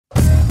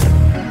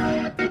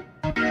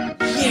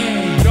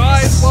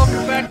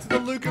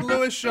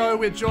Lewis Show.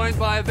 We're joined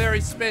by a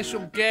very special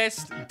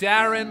guest,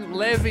 Darren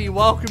Levy.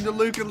 Welcome to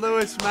Luke and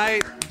Lewis,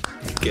 mate.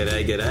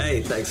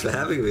 G'day. Thanks for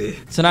having me.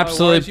 It's an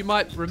absolute... You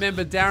might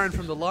remember Darren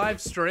from the live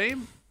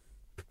stream.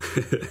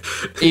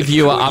 If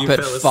you were up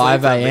at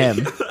 5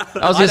 a.m.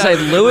 I was going to say,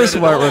 Lewis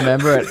won't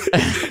remember it.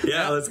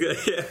 Yeah, that's good.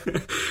 Yeah.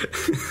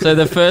 So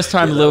the first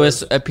time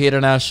Lewis appeared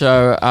on our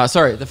show...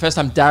 the first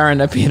time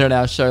Darren appeared on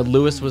our show,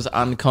 Lewis was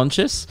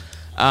unconscious.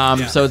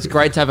 So it's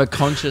great to have a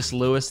conscious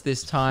Lewis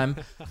this time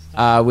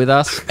with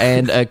us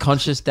and a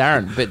conscious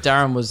Darren. But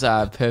Darren was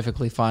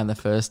perfectly fine the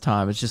first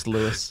time. It's just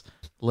Lewis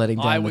letting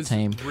down the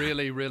team. I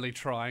was really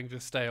trying to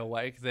stay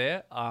awake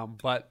there.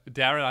 But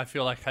Darren, I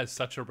feel like, has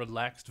such a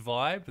relaxed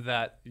vibe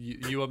that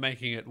you were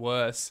making it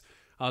worse.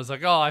 I was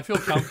like, I feel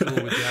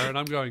comfortable with Darren.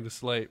 I'm going to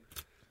sleep.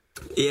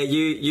 Yeah,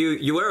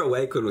 you were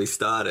awake when we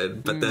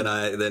started, but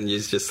then you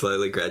just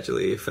slowly,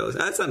 gradually fell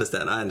asleep.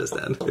 I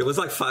understand. It was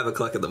like 5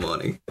 o'clock in the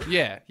morning.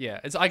 Yeah.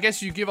 I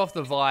guess you give off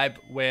the vibe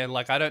where,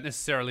 like, I don't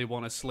necessarily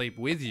want to sleep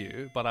with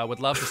you, but I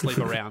would love to sleep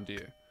around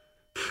you.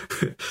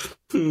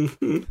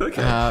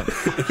 Okay.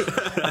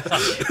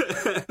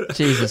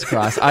 Jesus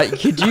Christ!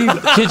 Could you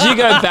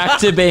go back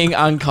to being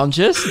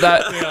unconscious?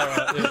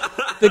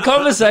 The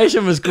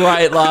conversation was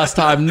great last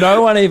time.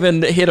 No one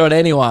even hit on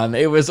anyone.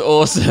 It was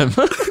awesome.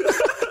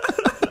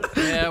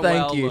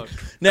 Thank you. Look.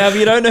 Now, if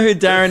you don't know who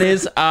Darren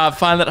is,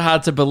 find that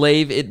hard to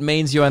believe. It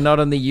means you are not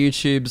on the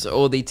YouTubes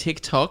or the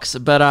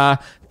TikToks, but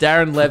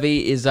Darren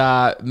Levy is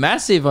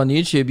massive on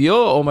YouTube. You're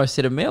almost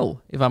hit 1 million,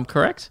 if I'm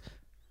correct.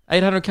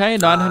 800K,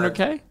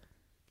 900K?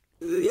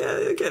 Yeah,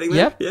 you're getting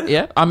there.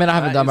 Yeah. I mean, I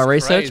haven't done my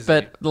research, crazy.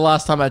 but the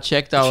last time I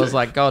checked, I was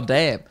like, God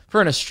damn. For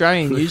an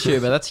Australian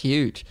YouTuber, that's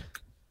huge.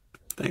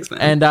 Thanks,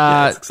 man. And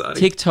that's exciting.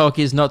 TikTok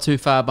is not too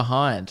far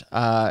behind.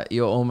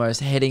 You're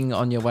almost heading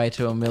on your way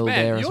to 1 million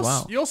there as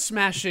well. You're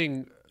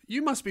smashing...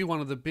 You must be one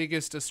of the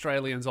biggest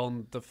Australians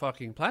on the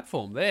fucking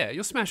platform there.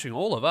 You're smashing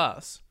all of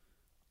us.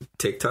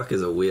 TikTok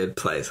is a weird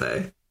place,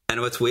 hey?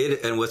 And what's weird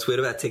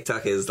about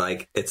TikTok is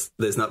like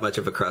there's not much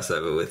of a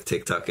crossover with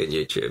TikTok and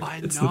YouTube.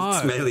 I know.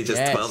 It's mainly just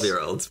Yes.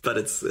 12-year-olds, but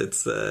it's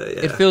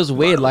It feels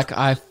weird. wild. Like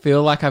I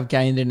feel like I've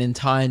gained an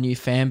entire new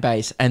fan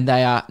base, and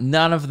they are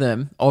none of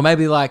them, or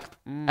maybe like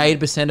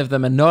 80% of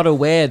them, are not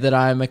aware that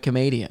I'm a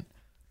comedian.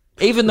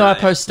 Even though I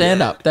Right, post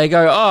stand up, they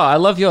go, "Oh, I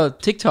love your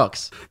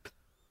TikToks."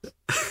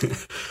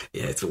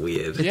 Yeah, it's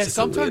weird. Yeah, It's just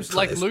a weird sometimes,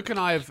 like, place. Luke and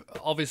I have,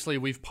 obviously,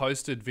 we've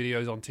posted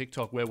videos on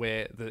TikTok where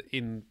we're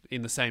in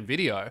the same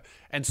video,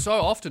 and so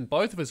often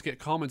both of us get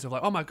comments of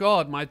like, oh my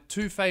God, my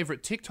two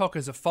favorite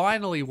TikTokers are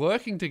finally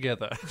working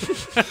together.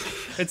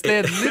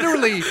 They're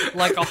literally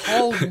like a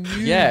whole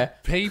new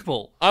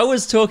people. I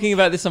was talking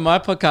about this on my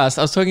podcast.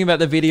 I was talking about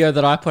the video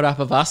that I put up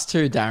of us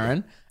two,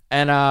 Darren,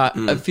 and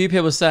a few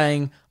people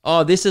saying,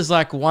 oh, this is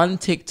like one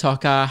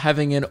TikToker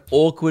having an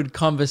awkward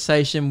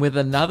conversation with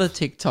another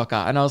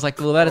TikToker. And I was like,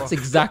 well, that's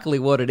exactly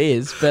what it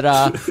is. But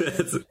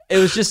it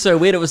was just so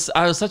weird. It was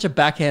such a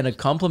backhanded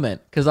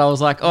compliment because I was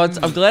like, oh,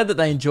 I'm glad that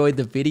they enjoyed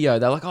the video.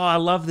 They're like, oh, I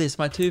love this.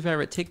 My two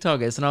favorite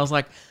TikTokers. And I was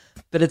like,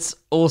 but it's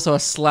also a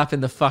slap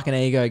in the fucking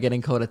ego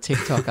getting called a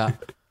TikToker.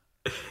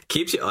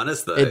 Keeps you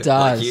honest though. It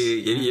does. Like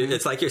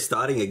it's like you're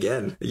starting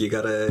again. You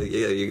gotta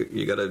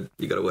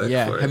work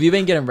for it. Have you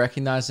been getting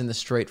recognized in the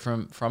street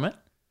from it?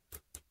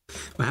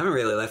 I haven't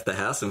really left the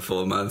house in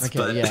 4 months,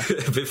 but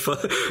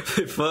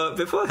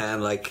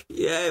beforehand, like,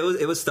 yeah,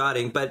 it was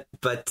starting, but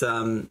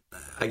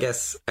I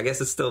guess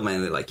it's still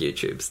mainly like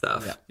YouTube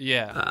stuff.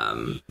 Yeah.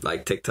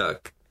 Like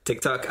TikTok.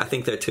 I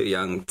think they're too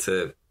young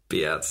to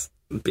be out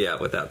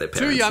without their parents.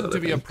 Too young sort to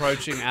of be thing.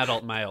 approaching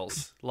adult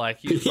males.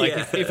 Like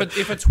Yeah. if a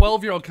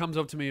 12-year-old comes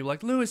up to me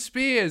like, Lewis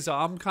Spears,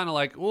 I'm kind of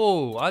like,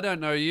 oh, I don't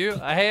know you.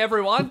 Hey,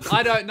 everyone,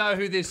 I don't know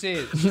who this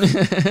is.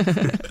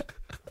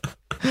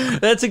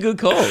 That's a good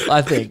call,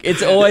 I think.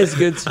 It's always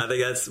good. I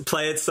think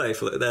play it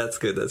safely. That's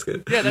good.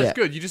 Yeah, that's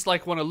good. You just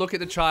like want to look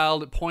at the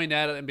child, point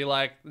at it, and be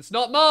like, "It's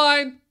not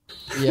mine.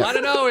 Yeah. I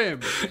don't know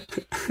him."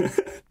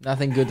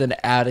 Nothing good than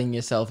outing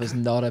yourself as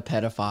not a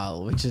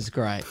pedophile, which is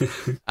great. Mate,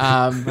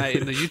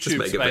 in the YouTube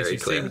make it space, very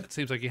clear. it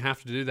seems like you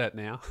have to do that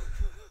now.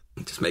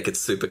 Just make it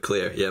super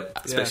clear. Yep.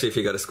 Especially if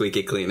you got a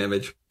squeaky clean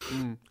image.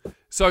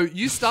 So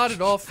you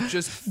started off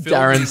just filming.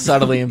 Darren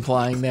subtly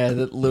implying there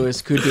that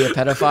Lewis could be a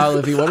pedophile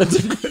if he wanted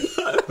to be.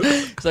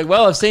 It's like,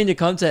 well, I've seen your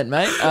content,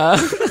 mate.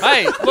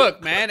 Hey,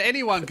 look, man,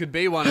 anyone could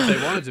be one if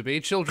they wanted to be.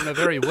 Children are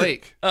very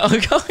weak.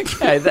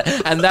 Okay,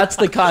 and that's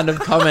the kind of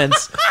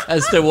comments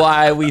as to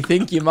why we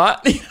think you might.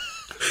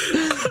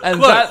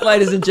 And that,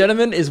 ladies and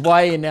gentlemen, is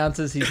why he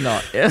announces he's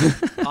not. Yeah.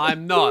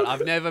 I'm not.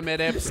 I've never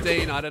met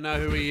Epstein. I don't know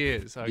who he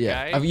is, okay?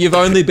 Yeah. You've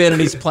only been on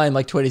his plane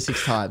like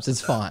 26 times. It's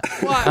fine.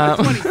 What?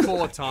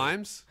 24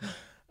 times.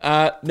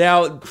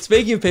 Now,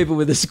 speaking of people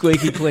with a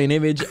squeaky clean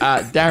image,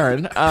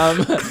 Darren,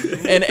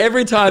 and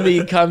every time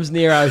he comes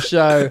near our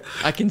show,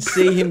 I can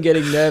see him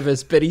getting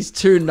nervous, but he's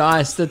too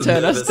nice to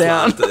turn us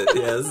down. Laughter.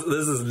 Yes,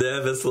 this is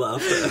nervous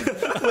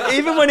laughter.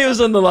 Even when he was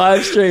on the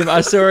live stream,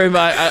 I saw him,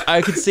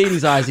 I could see in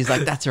his eyes, he's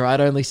like, that's all right,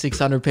 only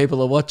 600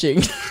 people are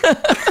watching.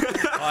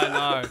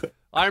 I know.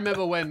 I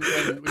remember when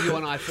you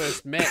and I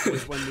first met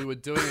was when we were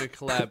doing a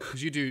collab,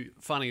 because you do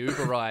funny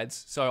Uber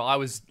rides. So I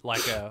was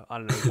like I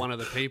don't know, one of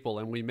the people,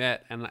 and we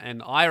met,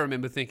 and I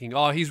remember thinking,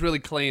 oh, he's really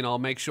clean, I'll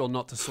make sure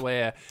not to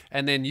swear.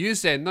 And then you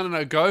said,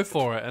 no, go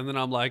for it. And then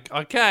I'm like,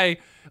 okay,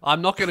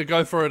 I'm not going to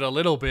go for it a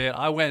little bit.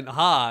 I went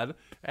hard.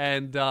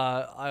 And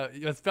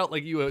I felt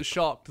like you were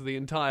shocked the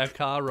entire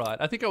car ride.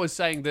 I think I was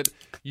saying that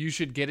you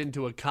should get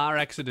into a car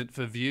accident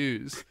for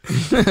views.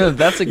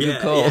 That's a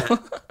good call.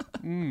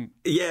 Yeah,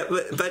 yeah,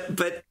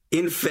 but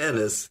in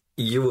fairness,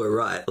 you were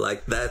right.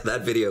 Like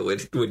that video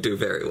would do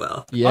very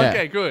well. Yeah.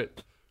 Okay, good.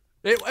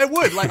 It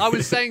would. Like, I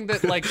was saying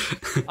that, like,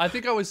 I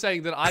think I was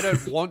saying that I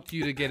don't want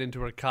you to get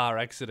into a car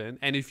accident.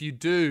 And if you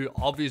do,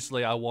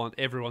 obviously I want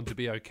everyone to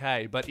be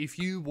okay. But if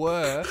you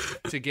were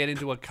to get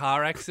into a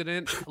car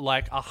accident,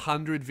 like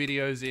 100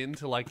 videos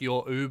into, like,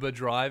 your Uber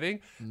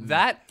driving,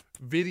 that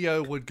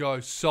video would go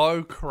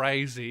so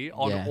crazy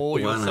on all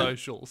your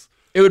socials.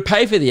 It would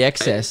pay for the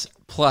excess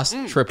plus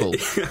triple.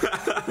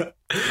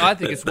 I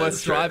think it's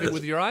worth driving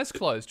with your eyes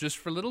closed just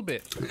for a little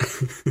bit.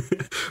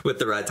 With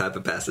the right type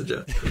of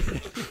passenger.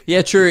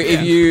 Yeah, true.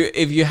 Yeah.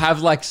 If you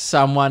have like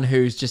someone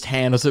who's just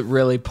handles it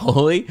really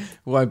poorly, it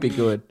won't be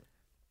good.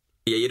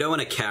 Yeah, you don't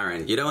want a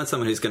Karen. You don't want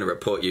someone who's going to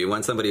report you. You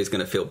want somebody who's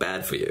going to feel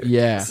bad for you.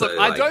 Yeah. So, look,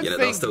 I don't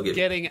think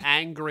getting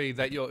angry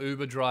that your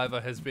Uber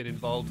driver has been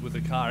involved with a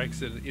car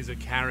accident is a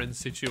Karen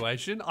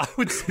situation. I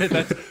would say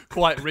that's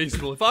quite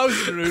reasonable. If I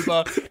was in an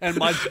Uber and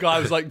my guy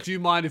was like, do you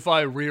mind if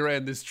I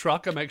rear-end this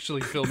truck? I'm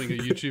actually filming a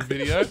YouTube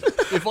video.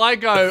 If I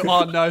go,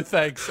 oh, no,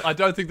 thanks, I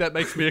don't think that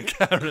makes me a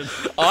Karen.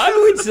 I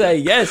would say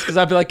yes, because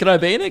I'd be like, can I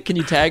be in it? Can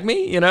you tag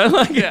me? You know?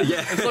 Like, yeah,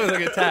 as long as I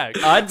get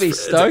tagged. I'd be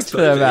stoked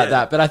about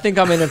that, but I think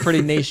I'm in a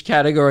pretty niche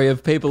category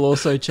of people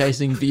also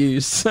chasing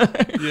views.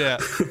 Yeah.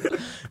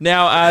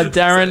 Now,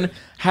 Darren,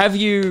 have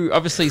you,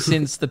 obviously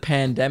since the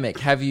pandemic,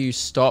 have you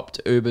stopped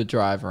Uber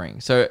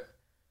driving? So,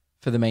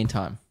 for the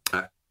meantime.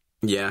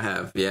 Yeah, I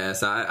have. Yeah,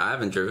 so I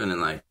haven't driven in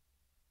like,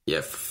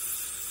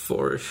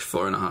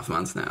 4.5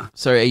 months now.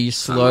 So, are you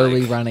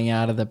slowly running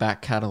out of the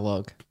back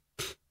catalogue?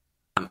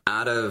 I'm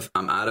out of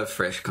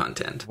fresh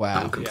content.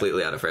 Wow. I'm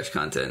completely out of fresh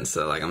content.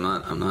 So like I'm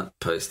not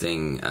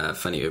posting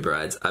funny Uber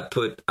rides.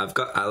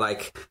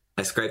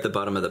 I scrape the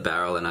bottom of the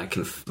barrel and I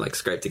can like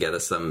scrape together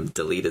some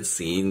deleted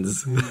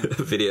scenes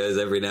videos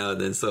every now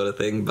and then sort of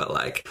thing. But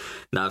like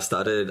now I've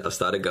started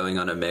going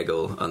on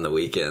Omegle on the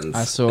weekends.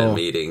 I saw. And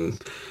meeting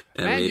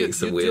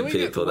some weird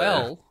people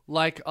there.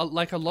 Like a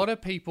lot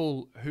of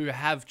people who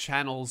have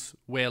channels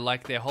where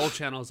like their whole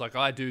channel is like,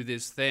 I do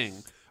this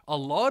thing. A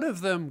lot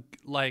of them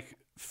like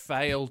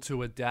fail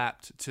to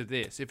adapt to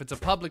this. If it's a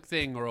public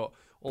thing or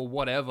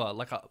whatever,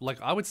 like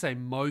I would say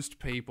most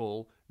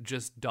people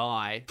just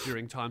die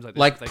during times like this.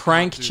 Like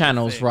prank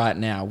channels right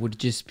now would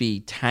just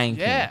be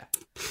tanking. Yeah.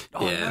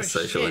 Oh, no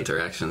social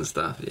interaction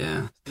stuff.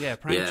 Yeah. Yeah,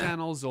 prank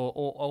channels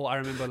or I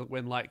remember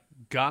when like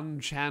gun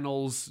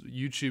channels,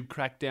 YouTube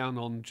cracked down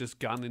on just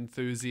gun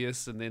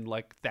enthusiasts, and then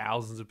like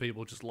thousands of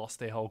people just lost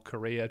their whole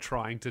career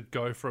trying to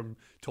go from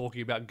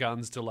talking about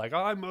guns to like,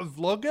 I'm a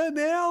vlogger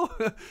now.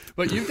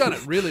 But you've done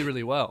it really,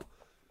 really well.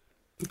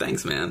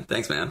 Thanks, man.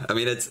 I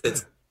mean,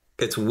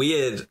 it's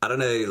weird. I don't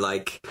know,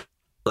 like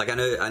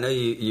I know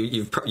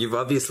you've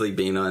obviously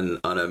been on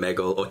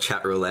Omegle or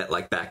chat roulette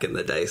like back in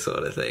the day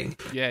sort of thing.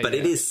 Yeah. But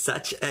it is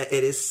such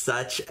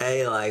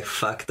a like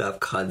fucked up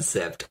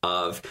concept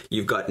of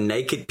you've got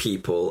naked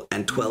people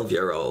and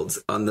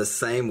 12-year-olds on the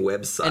same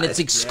website. And it's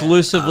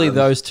exclusively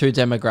those two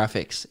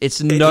demographics.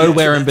 It's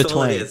nowhere in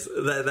between.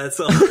 That's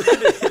all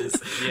it is.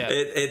 Yeah.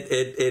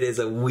 It is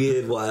a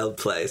weird, wild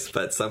place,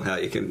 but somehow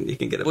you can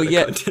get a bit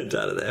of content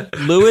out of there.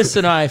 Lewis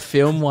and I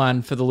filmed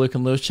one for the Luke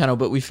and Lewis channel,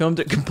 but we filmed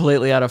it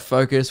completely out of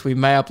focus. We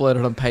may upload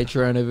it on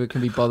Patreon if it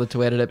can be bothered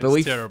to edit it, but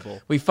terrible.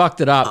 We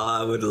fucked it up.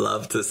 I would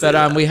love to see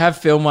that. We have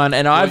filmed one,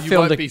 and I've filmed. You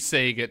won't be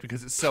seeing it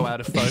because it's so out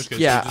of focus.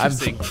 Yeah, I'm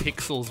seeing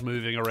pixels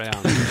moving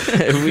around.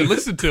 We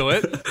listen to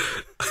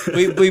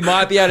it. We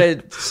might be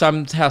able to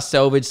somehow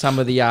salvage some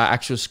of the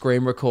actual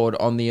screen record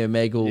on the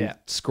Omegle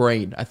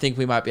screen. I think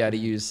we might be able to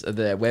use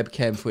the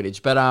webcam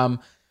footage, but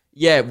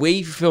yeah,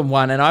 we filmed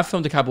one, and I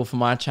filmed a couple for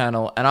my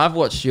channel, and I've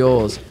watched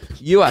yours.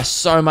 You are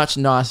so much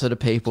nicer to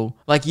people.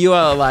 Like, you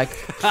are like,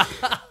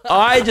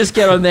 I just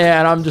get on there,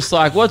 and I'm just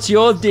like, what's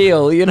your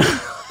deal? You know,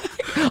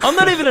 I'm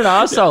not even an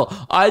asshole.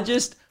 I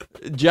just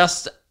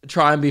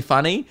try and be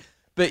funny,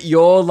 but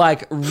you're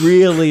like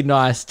really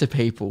nice to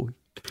people.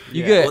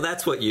 Well,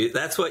 that's what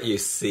you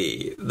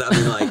see. I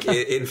mean, like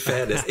in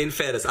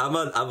fairness, I'm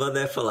on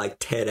there for like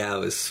 10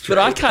 hours straight.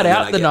 But I cut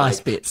out the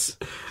nice bits.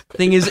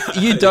 Thing is,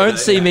 you don't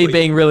see me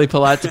being really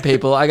polite to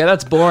people. I go,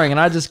 that's boring, and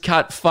I just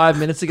cut 5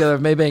 minutes together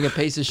of me being a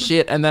piece of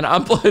shit, and then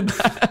upload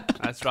that.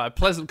 That's right.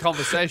 Pleasant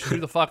conversation.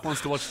 Who the fuck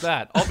wants to watch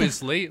that?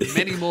 Obviously,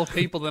 many more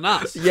people than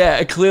us.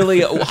 Yeah,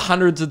 clearly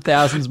hundreds of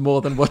thousands more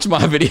than watch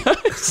my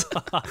videos.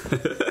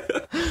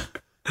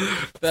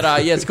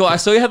 But yeah, it's cool. I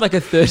saw you had like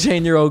a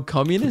 13-year-old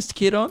communist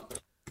kid on.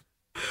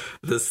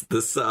 This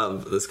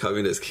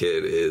communist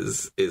kid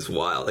is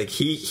wild. Like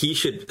he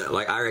should,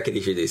 like, I reckon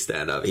he should do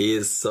stand up.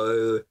 He's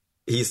so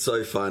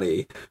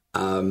funny.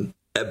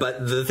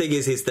 But the thing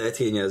is, he's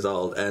 13 years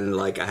old, and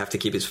like I have to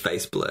keep his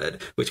face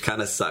blurred, which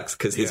kind of sucks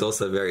because he's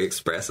also very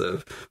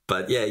expressive.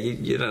 But yeah,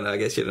 you don't know. I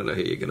guess you don't know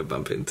who you're going to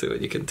bump into,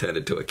 and you can turn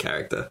into a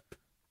character.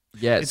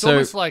 Yeah, It's so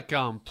almost like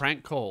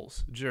prank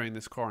calls during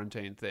this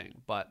quarantine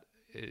thing, but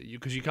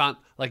because you can't,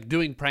 like,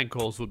 doing prank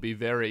calls would be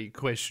very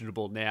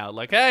questionable now.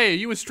 Like, hey, are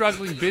you a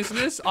struggling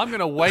business? I'm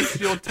going to waste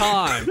your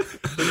time.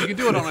 But you can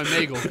do it on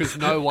Omegle because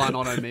no one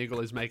on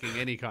Omegle is making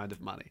any kind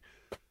of money.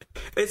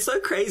 It's so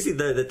crazy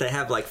though that they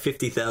have like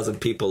 50,000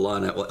 people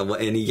on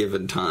at any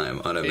given time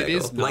on Omegle. It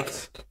is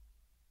nuts.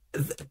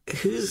 Like,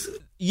 who's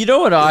you know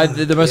what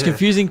the most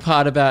confusing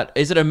part about,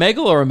 is it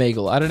Omegle or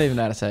Omegle? I don't even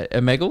know how to say it.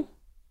 Omegle?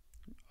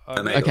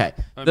 Omegle? Okay.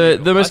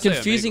 Omegle. The most I say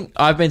confusing, Omegle.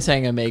 I've been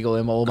saying Omegle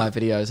in all my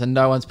videos and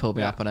no one's pulled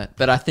me up on it,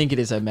 but I think it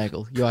is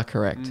Omegle. You are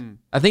correct.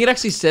 I think it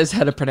actually says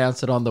how to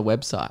pronounce it on the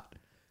website,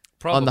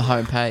 Probably. on the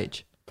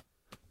homepage.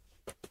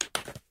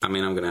 I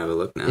mean, I'm going to have a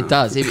look now. It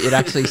does. It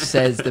actually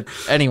says the.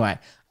 Anyway,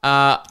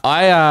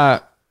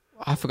 I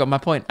forgot my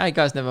point. Hey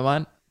guys, never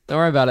mind. Don't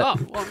worry about it. Oh,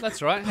 well,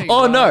 that's right. Hey,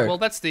 Oh, no. Well,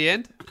 that's the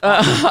end.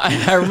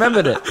 I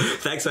remembered it.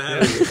 Thanks for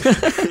having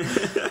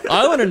me.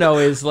 I want to know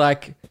is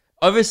like,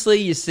 obviously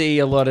you see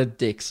a lot of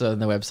dicks on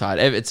the website.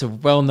 It's a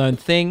well-known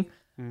thing.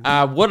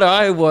 What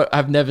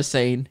I've never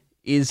seen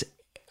is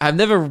I've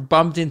never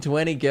bumped into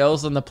any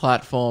girls on the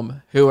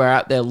platform who are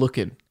out there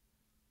looking.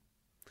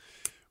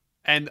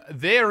 And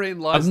therein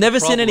lies I've never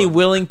the seen any problem.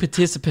 willing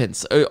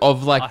participants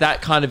of like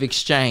that kind of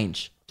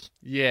exchange.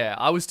 Yeah,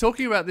 I was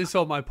talking about this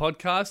on my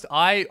podcast.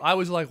 I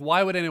was like,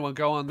 why would anyone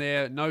go on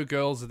there? No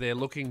girls are there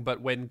looking,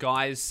 but when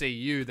guys see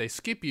you, they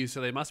skip you,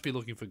 so they must be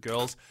looking for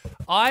girls.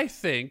 I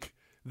think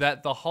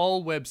that the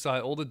whole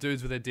website, all the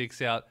dudes with their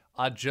dicks out,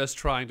 are just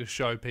trying to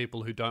show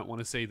people who don't want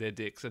to see their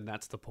dicks, and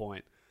that's the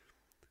point.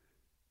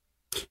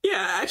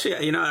 Yeah,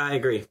 actually, you know, I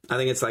agree. I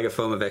think it's like a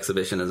form of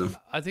exhibitionism.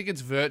 I think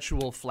it's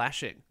virtual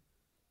flashing.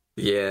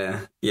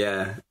 Yeah.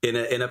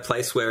 In a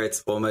place where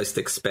it's almost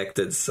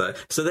expected.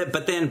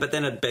 But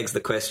then it begs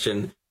the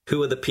question: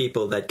 who are the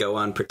people that go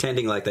on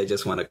pretending like they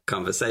just want a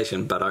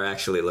conversation, but are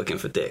actually looking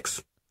for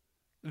dicks?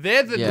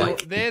 They're the. Yeah.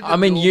 They're the I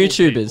mean, normal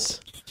YouTubers.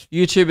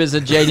 YouTubers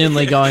are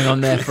genuinely going on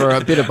there for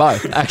a bit of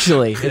both,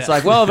 actually. It's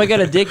like, well, if I get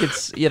a dick,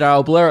 it's,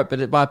 I'll blur it, but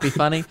it might be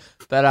funny.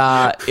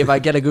 But if I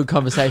get a good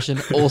conversation,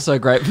 also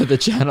great for the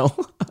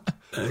channel.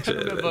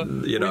 Actually,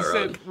 Remember, you're not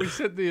wrong. we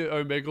sent the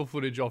Omegle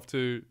footage off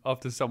to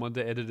someone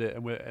to edit it,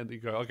 and they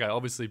go, okay,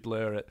 obviously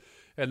blur it,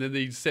 and then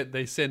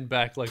they send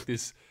back like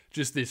this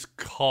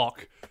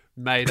cock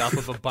made up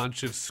of a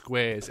bunch of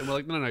squares, and we're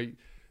like, no,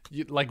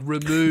 you, like,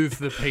 remove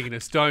the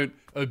penis, don't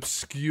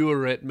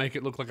obscure it, make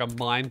it look like a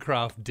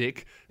Minecraft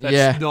dick.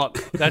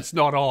 That's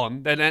not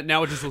on. Then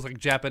now it just looks like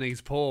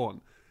Japanese porn.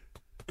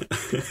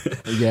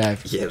 Yeah.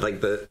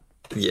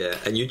 Yeah,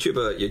 and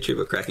YouTube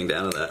are cracking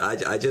down on that.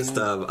 I just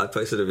I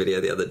posted a video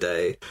the other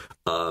day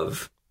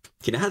of,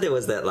 you know how there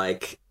was that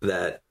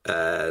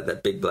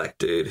big black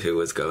dude who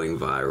was going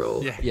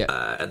viral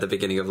at the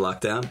beginning of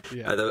lockdown.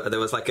 Yeah. There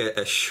was like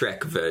a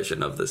Shrek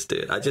version of this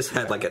dude. I just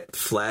had like it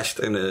flashed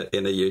in a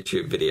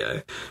YouTube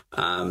video,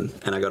 and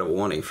I got a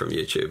warning from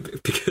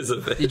YouTube because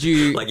of it. Did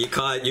you like you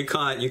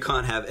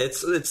can't have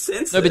it's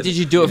censored. No, but did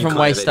you do it from can't have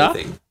waist up?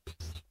 anything.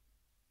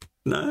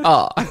 No.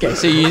 Oh, okay.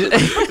 So you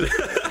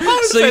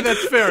So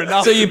that's fair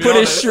enough. So you to put be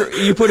a honest.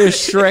 you put a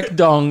Shrek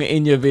dong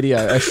in your video,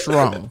 a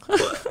shrong.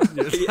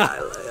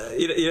 Yeah,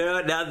 you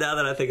know, now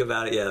that I think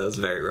about it, yeah, that was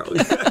very wrong.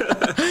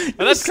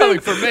 And that's coming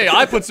from me.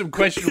 I put some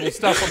questionable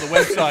stuff on the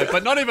website,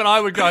 but not even I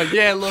would go,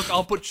 yeah, look,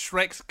 I'll put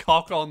Shrek's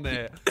cock on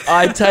there.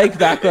 I take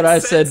back what I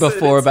said censored.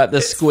 before about the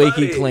It's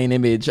squeaky funny. clean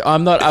image.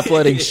 I'm not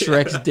uploading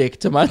Shrek's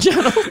dick to my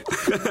channel.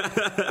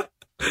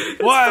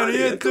 What are funny,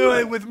 you it's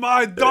doing with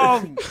my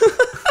dong?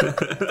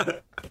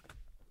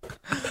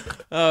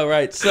 All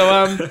right.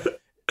 So,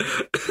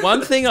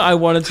 one thing I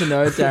wanted to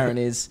know, Darren,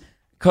 is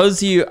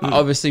because you are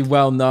obviously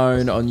well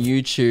known on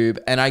YouTube,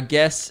 and I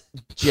guess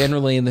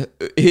generally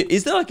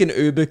is there like an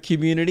Uber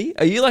community?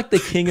 Are you like the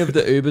king of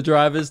the Uber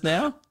drivers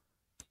now?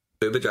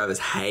 Uber drivers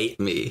hate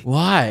me.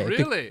 Why?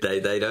 Really?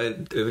 They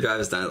don't. Uber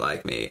drivers don't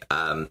like me.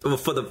 Well,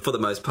 for the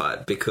most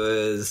part,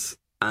 because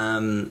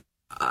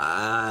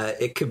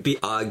it could be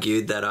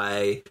argued that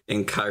I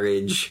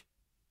encourage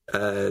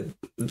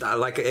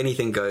like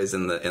anything goes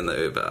in the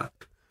Uber.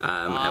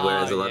 And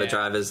whereas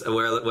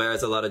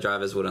a lot of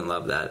drivers wouldn't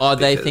love that. Oh,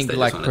 they because think just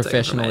like wanna take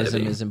it from A to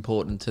professionalism B. is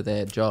important to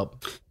their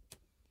job.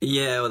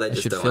 Yeah, well, they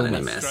just should don't want film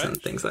any it. mess and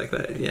Strange. things like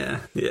that.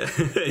 Yeah.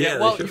 Yeah,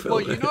 Well, they should film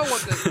well, you it. know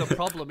what the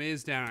problem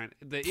is, Darren?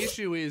 The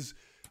issue is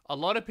a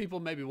lot of people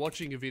maybe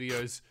watching your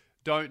videos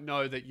don't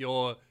know that you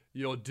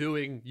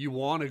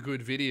want a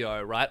good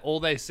video, right? All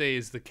they see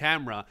is the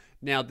camera.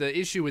 Now, the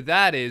issue with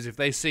that is if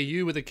they see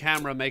you with a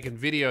camera making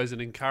videos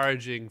and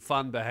encouraging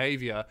fun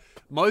behavior,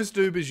 most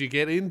Ubers you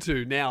get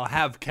into now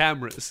have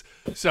cameras.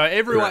 So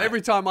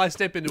every time I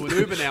step into an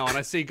Uber now and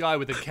I see a guy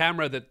with a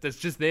camera that's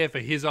just there for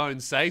his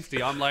own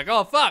safety, I'm like,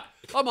 oh, fuck,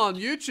 I'm on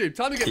YouTube.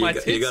 Time to get my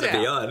You tits got to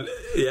be out. on.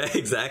 Yeah,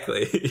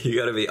 exactly. You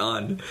got to be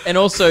on. And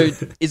also,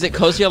 is it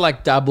because you're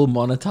like double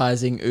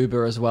monetizing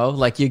Uber as well?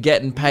 Like you're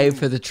getting paid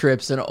for the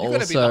trips and You've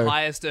got to be also the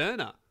highest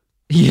earner.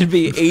 you'd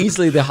be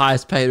easily the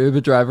highest paid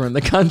Uber driver in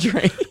the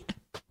country.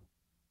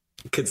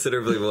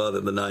 Considerably more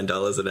than the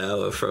 $9 an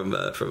hour from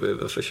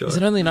Uber for sure. Is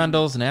it only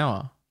 $9 an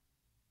hour?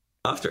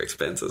 After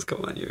expenses,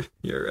 come on,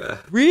 you're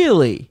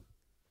Really?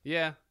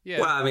 Yeah,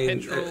 yeah. Well, I mean,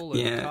 petrol and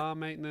yeah. car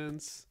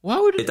maintenance Why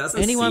would it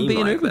doesn't anyone seem be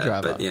an like Uber that,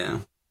 driver? but yeah.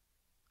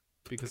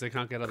 because they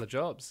can't get other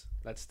jobs.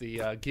 That's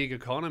the gig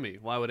economy.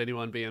 Why would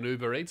anyone be an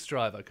Uber Eats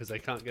driver? Because they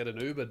can't get an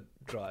Uber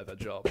driver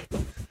job.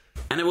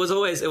 And it was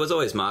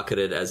always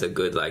marketed as a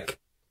good like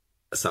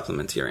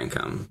supplement to your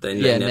income. They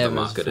Yeah, never never as a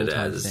marketed it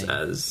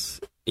full-time as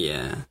thing.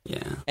 yeah.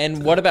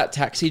 And what about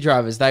taxi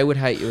drivers? They would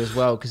hate you as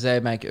well because they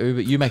make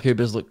Uber. You make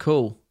Ubers look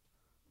cool.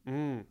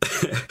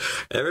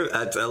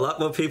 A lot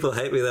more people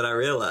hate me than I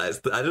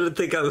realized. I didn't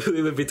think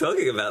we would be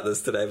talking about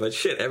this today, but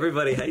shit,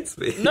 everybody hates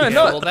me. No, Yeah,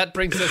 not. well, that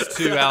brings us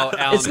to our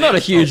It's not a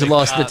next huge topic.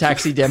 loss. The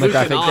taxi Luke and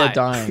demographic, I. they're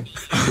dying.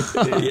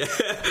 yeah.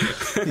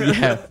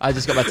 Yeah, I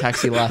just got my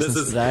taxi license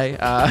is- today.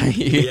 I'm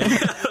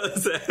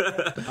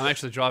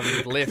actually driving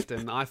with Lyft,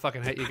 and I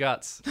fucking hate your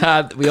guts.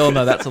 We all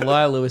know that's a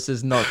lie. Lewis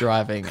is not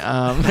driving. He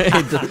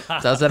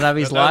doesn't have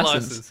his Got no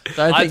license. license.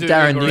 Don't I think do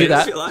Darren Uber knew Eats.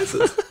 that. Your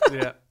license.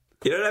 Yeah,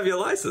 You don't have your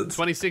license.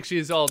 26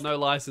 years old, no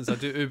license. I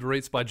do Uber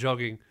Eats by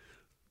jogging.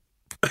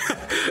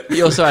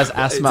 He also has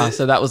asthma,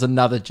 so that was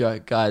another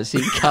joke, guys.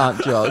 He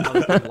can't jog.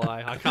 Another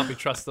lie. I can't be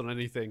trusted on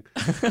anything.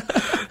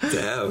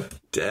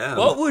 Damn.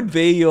 What would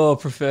be your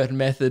preferred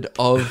method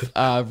of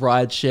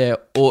rideshare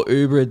or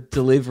Uber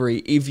delivery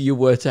if you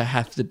were to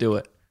have to do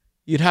it?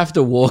 You'd have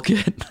to walk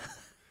it.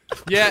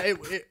 Yeah,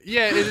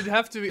 it'd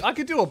have to be. I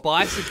could do a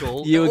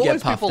bicycle. You would get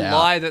Always puffed people out.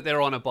 lie that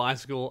they're on a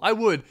bicycle. I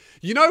would.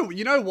 You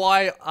know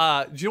why?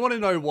 Do you want to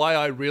know why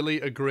I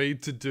really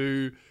agreed to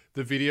do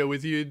the video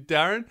with you,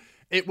 Darren?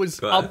 It was.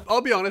 Go ahead.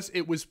 I'll be honest.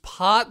 It was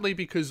partly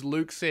because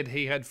Luke said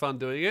he had fun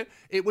doing it.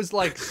 It was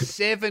like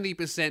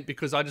 70%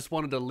 because I just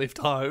wanted to lift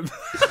home.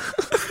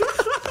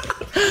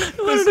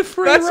 Wanted a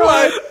free That's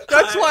ride.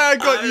 why I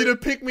got you to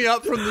pick me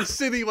up from the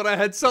city when I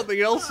had something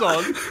else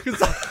on.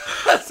 Because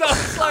I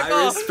was like,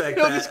 I respect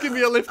he'll that. just give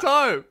me a lift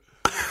home.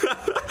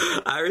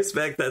 I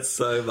respect that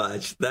so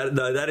much.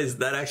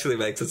 That actually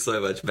makes it so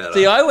much better.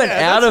 See, I went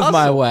Yeah, out that's of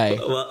my hustle. way.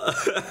 well,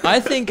 I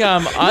think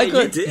I you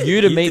got did,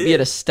 you to you meet me did.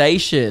 at a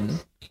station,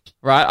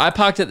 right? I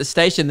parked at the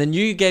station, then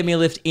you gave me a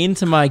lift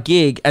into my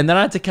gig, and then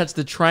I had to catch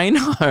the train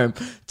home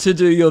to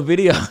do your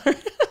video.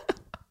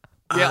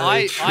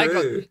 Yeah,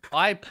 true.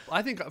 I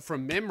think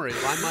from memory,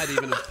 I might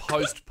even have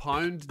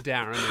postponed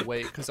Darren a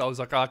week because I was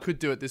like, I could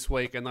do it this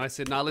week, and I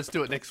said, no, let's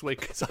do it next week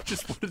because I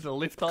just wanted to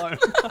lift home.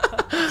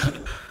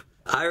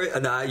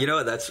 you know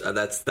what?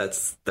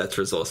 That's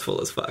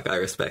resourceful as fuck. I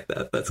respect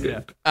that. That's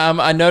good. Yeah.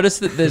 I noticed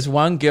that there's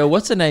one girl.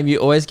 What's her name? You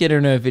always get her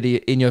in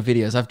your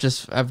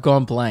videos. I've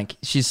gone blank.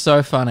 She's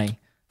so funny.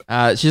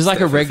 She's like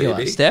Steph a or regular.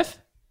 Phoebe? Steph.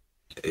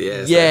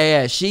 Yeah.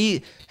 Yeah.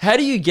 How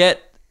do you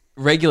get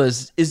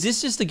regulars? Is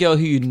this just the girl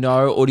who you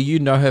know, or do you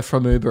know her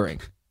from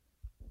Ubering?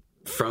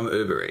 From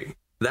Ubering.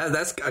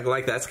 That's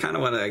kind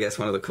of one of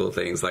the cool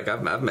things. Like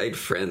I've made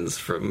friends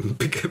from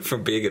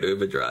being an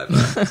Uber driver.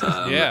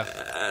 Yeah.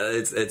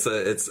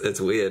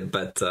 It's weird,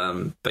 but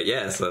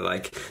yeah. So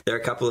like there are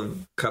a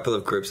couple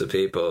of groups of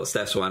people.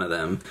 Steph's one of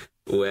them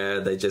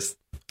where they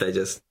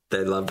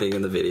love being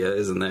in the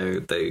videos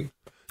and they.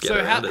 Get So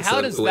around it.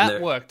 how does when that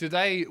they're- work? Do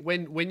they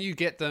when you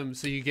get them?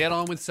 So you get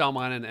on with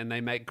someone and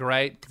they make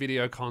great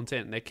video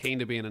content and they're keen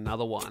to be in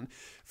another one.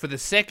 For the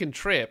second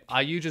trip,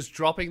 are you just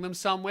dropping them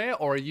somewhere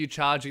or are you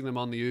charging them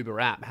on the Uber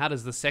app? How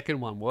does the second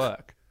one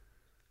work?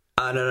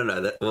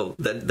 No.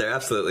 They're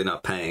absolutely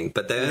not paying,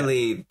 but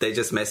they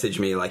just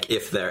message me like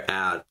if they're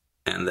out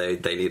and they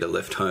need a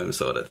lift home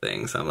sort of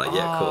thing. So I'm like,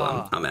 yeah,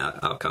 cool. I'm out.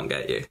 I'll come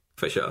get you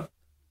for sure.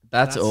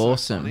 That's so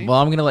awesome. funny.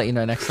 Well, I'm gonna let you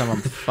know next time I'm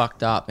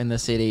fucked up in the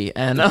city,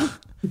 and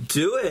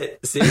Do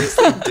it.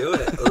 Seriously, do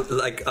it.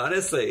 Like,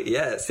 honestly,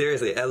 yeah,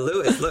 seriously. And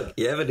Lewis, look,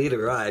 you ever need a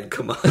ride?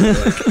 Come on.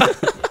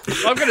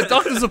 Like, I've got a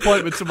doctor's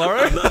appointment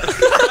tomorrow.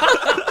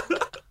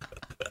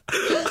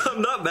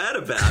 I'm not mad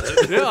about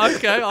it. Yeah,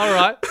 okay, all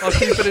right. I'll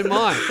keep it in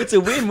mind. it's a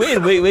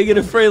win-win. We get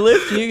a free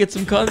lift. You get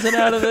some content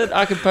out of it.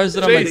 I can post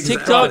it on my Jeez,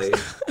 TikTok.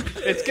 Exactly.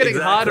 It's getting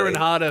Exactly. harder and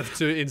harder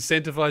to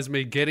incentivize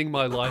me getting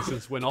my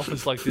license when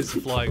offers like this are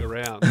flying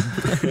around.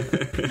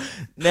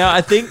 Now,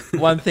 I think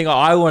one thing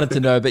I wanted to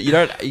know, but you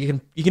don't. You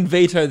can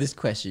veto this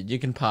question. You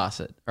can pass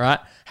it. All right.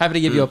 Happy to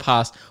give you a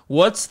pass.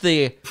 What's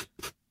the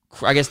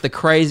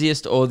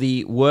craziest or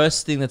the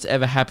worst thing that's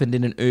ever happened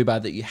in an Uber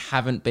that you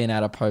haven't been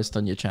able to post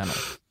on your channel?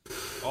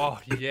 Oh,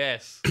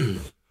 yes.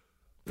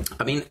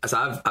 I mean,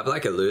 so I've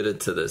like alluded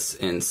to this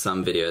in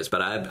some videos,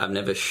 but I've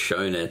never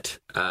shown it.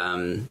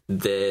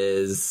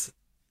 There's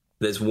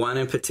one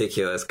in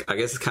particular. I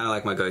guess it's kind of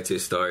like my go-to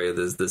story.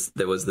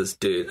 There was this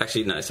dude.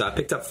 Actually, no. So I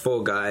picked up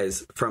 4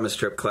 guys from a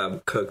strip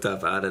club, coked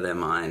up out of their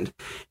mind,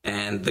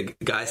 and the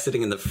guy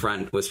sitting in the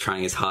front was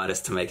trying his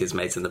hardest to make his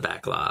mates in the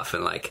back laugh,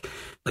 and like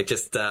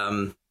just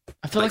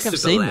I feel like I've super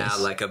seen loud,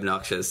 this. like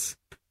obnoxious.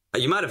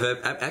 You might have heard.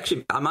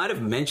 Actually, I might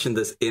have mentioned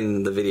this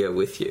in the video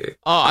with you.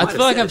 Oh, I might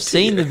feel have like said I've it to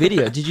seen you. the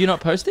video. Did you not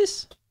post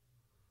this?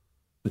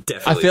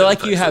 Definitely. I feel like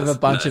didn't you have post a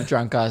bunch this, of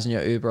drunk guys in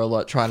your Uber a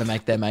lot trying to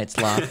make their mates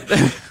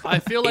laugh. I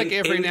feel like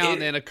every in- now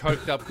and then a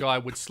coked up guy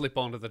would slip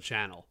onto the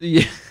channel.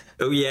 Yeah.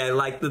 Oh yeah,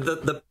 like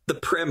the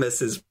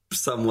premise is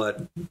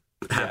somewhat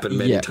happened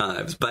many Yeah.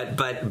 times, but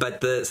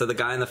the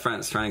guy in the front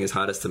is trying his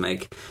hardest to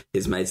make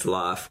his mates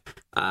laugh,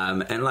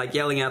 and like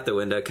yelling out the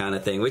window kind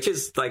of thing, which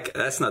is like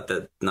that's not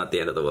the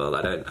end of the world.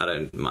 I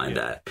don't mind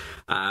that.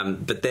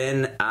 But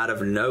then out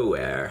of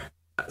nowhere,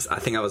 I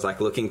think I was like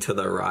looking to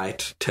the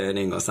right,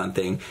 turning or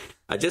something.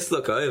 I just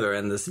look over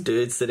and this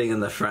dude sitting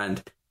in the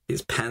front,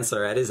 his pants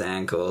are at his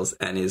ankles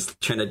and he's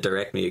trying to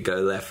direct me to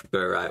go left,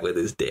 go right with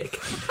his dick.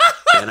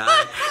 and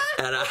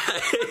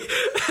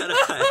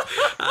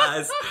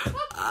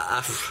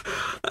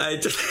I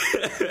just,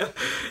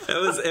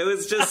 it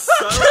was just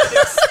so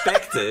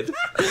unexpected.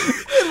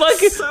 like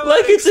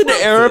it's an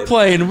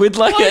airplane with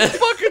like Like a.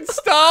 fucking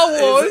Star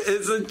Wars.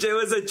 It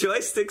was a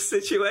joystick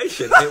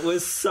situation. It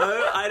was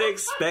so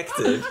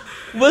unexpected.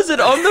 Was it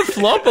on the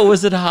flop or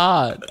was it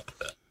hard?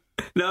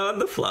 No, on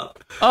the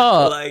flop.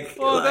 Oh. that's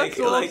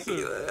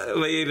awesome. I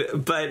mean,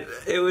 but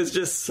it was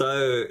just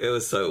so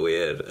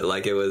weird.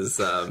 Like it was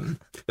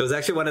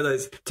actually one of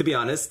those. To be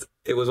honest,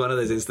 it was one of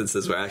those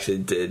instances where I actually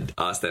did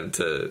ask them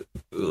to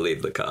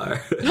leave the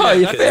car. Oh,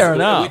 yeah, fair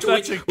enough. Which,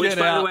 That's a which get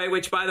by out.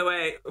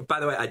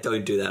 the way, I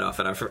don't do that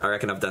often. I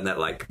reckon I've done that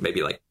like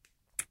maybe like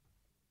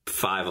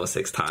 5 or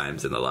 6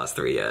 times in the last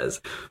 3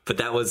 years. But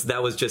that was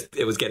just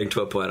it was getting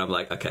to a point. I'm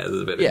like, okay, this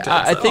is a bit. Yeah,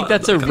 intense. I think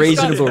that's a I'm not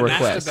reasonable Started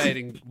request.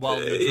 Masturbating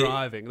while you're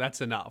driving. That's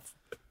enough.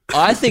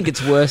 I think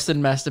it's worse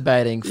than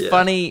masturbating.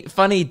 Yeah.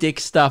 Funny dick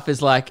stuff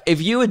is like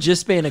if you had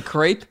just been a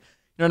creep, you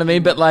know what I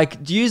mean? But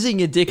like using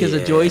your dick as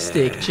a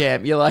joystick,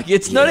 champ, you're like,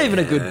 it's not even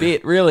a good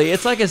bit, really.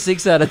 It's like a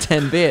 6 out of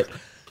 10 bit.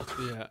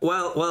 Yeah.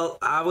 Well,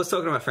 I was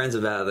talking to my friends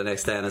about it the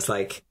next day, and it's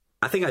like,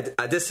 I think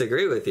I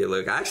disagree with you,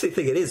 Luke. I actually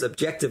think it is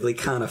objectively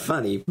kind of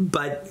funny,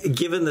 but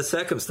given the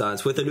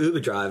circumstance with an Uber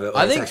driver or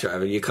I a think- taxi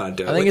driver, you can't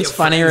do it. I think With it's your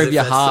funnier friends, if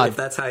you're hard. If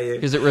that's how you...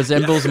 Because it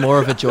resembles more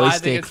of a I think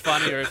joystick. it's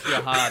funnier if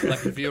you're hard.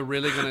 Like if you're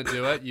really gonna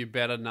do it, you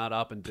better nut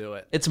up and do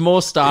it. It's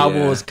more Star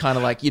Yeah. Wars kind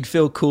of like you'd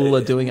feel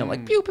cooler doing it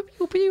like pew pew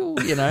pew pew,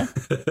 you know.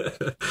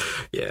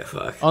 Yeah,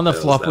 fuck. On the That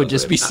was- flop that would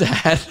was just be weird.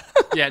 sad.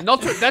 Yeah,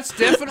 not to, that's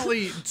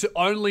definitely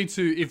only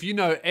to if you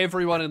know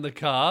everyone in the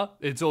car,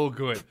 it's all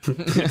good.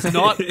 It's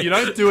not you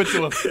don't do it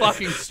to a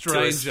fucking To a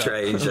stranger.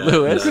 stranger.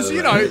 Lewis. Because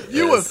you No, know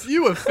yes.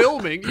 you were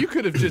filming, you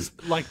could have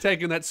just like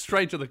taken that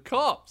straight to the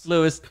cops.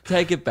 Lewis,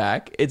 take it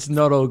back. It's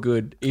not all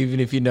good, even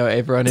if you know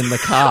everyone in the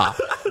car.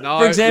 No,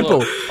 For example,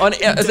 look,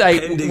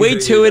 Depending we who you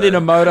toured in know.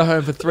 a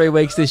motorhome for 3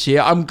 weeks this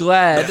year. I'm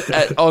glad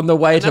on the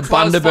way to that's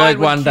why I was fine Bundaberg when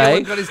one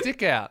day. Keelan got his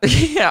dick out.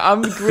 Yeah,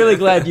 I'm really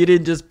glad you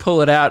didn't just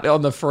pull it out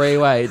on the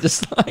freeway.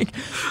 Just like,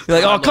 you're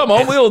like, oh, look, come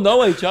on, we all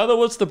know each other.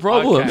 What's the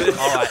problem? Okay,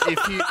 all right.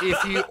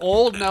 If you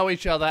all know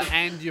each other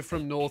and you're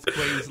from North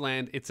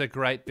Queensland, it's a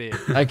great bit.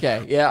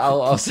 Okay, yeah,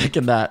 I'll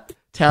second that.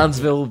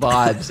 Townsville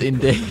vibes,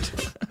 indeed.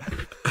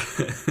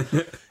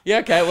 Yeah,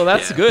 okay, well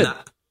that's Yeah, good. nah.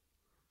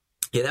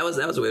 Yeah, that was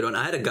a weird one.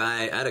 I had a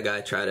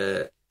guy try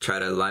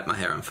to light my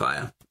hair on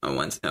fire on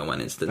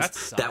one instance. That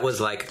sucks. That was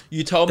like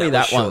You told me was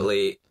that one.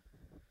 shortly.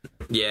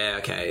 Yeah,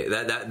 okay.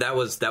 That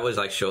was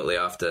like shortly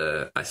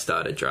after I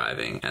started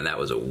driving, and that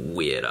was a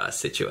weird ass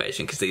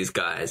situation because these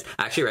guys,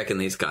 I actually reckon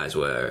these guys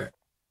were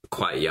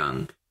quite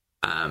young,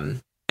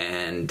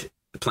 and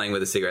playing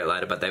with a cigarette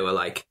lighter, but they were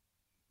like,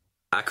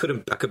 I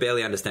could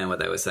barely understand what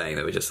they were saying.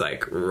 They were just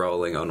like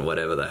rolling on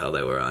whatever the hell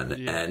they were on,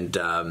 Yeah.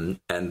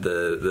 and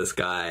this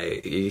guy,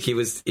 he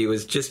was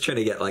just trying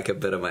to get like a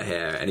bit of my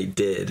hair, and he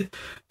did,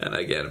 and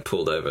again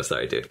pulled over.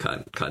 Sorry, dude,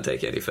 can't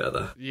take it any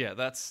further. Yeah,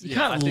 that's You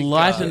yeah, I can't think,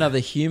 light another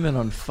human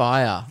on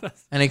fire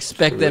and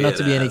expect there not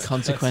to be any Weird ass.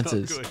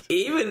 consequences. That's not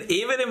good.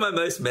 Even in my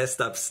most messed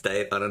up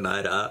state on a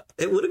night out,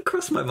 it wouldn't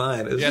cross my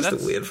mind. It was just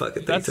a weird fucking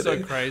thing That's to so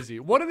do. crazy.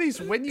 What are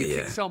these? When you Yeah.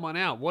 kick someone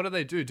out, what do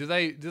they do? Do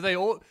they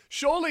all?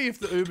 Surely, if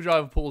the Uber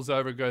driver pulls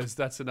over and goes,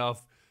 "That's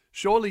enough,"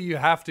 surely you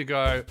have to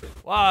go.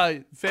 Well,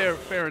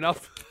 fair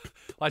enough.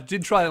 I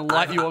did try and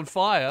light you on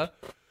fire.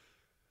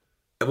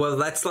 Well,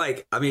 that's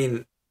like, I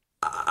mean,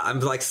 I'm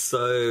like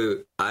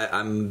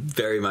I'm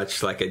very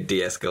much like a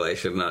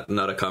de-escalation,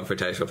 not a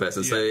confrontational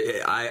person. So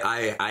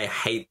I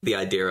hate the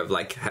idea of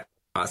like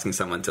asking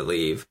someone to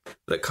leave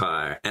the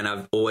car, and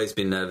I've always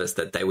been nervous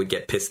that they would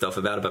get pissed off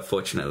about it. But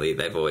fortunately,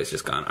 they've always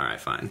just gone, "All right,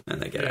 fine,"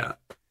 and they get Yeah. out.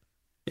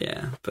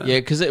 Yeah, but Yeah,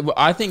 because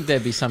I think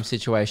there'd be some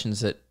situations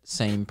that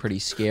seem pretty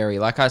scary.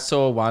 Like I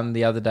saw one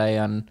the other day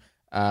on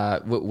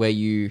where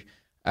you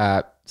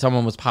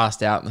someone was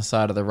passed out on the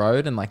side of the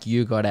road, and like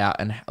you got out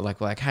and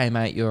like, hey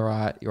mate, you're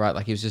right.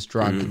 Like he was just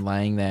drunk and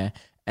laying there,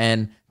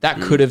 and that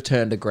could have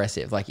turned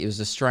aggressive. Like it was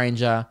a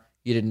stranger,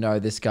 you didn't know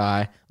this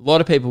guy. A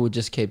lot of people would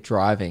just keep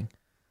driving.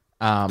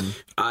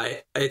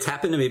 It's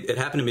happened to me. It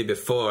happened to me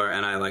before,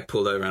 and I like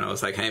pulled over and I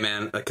was like, "Hey,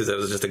 man," because there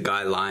was just a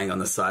guy lying on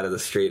the side of the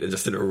street and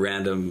just in a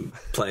random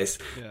place.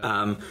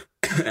 Yeah.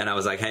 And I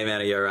was like, hey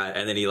man, are you all right?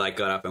 And then he like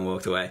got up and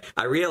walked away.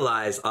 I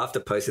realized after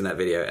posting that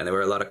video, and there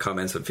were a lot of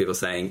comments from people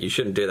saying you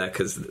shouldn't do that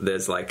because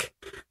there's like,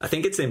 I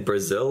think it's in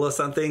Brazil or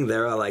something.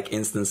 There are like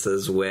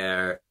instances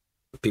where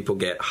people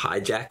get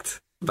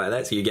hijacked by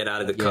that. So you get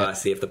out of the car,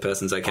 see if the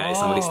person's okay.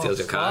 Somebody steals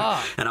your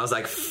car. And I was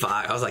like,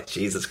 fuck. I was like,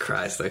 Jesus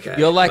Christ. Okay.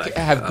 You're like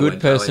have good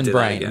person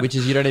brain, which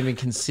is you don't even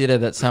consider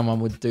that someone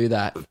would do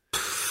that.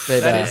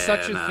 But, that is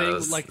such a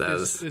thing. Like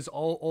there's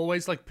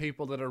always like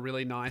people that are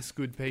really nice,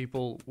 good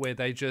people where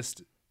they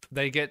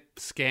get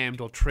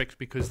scammed or tricked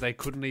because they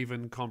couldn't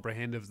even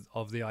comprehend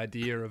of the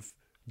idea of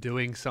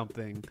doing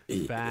something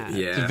bad.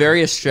 Yeah. It's a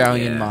very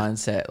Australian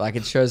mindset. Like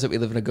it shows that we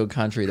live in a good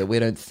country, that we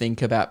don't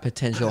think about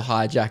potential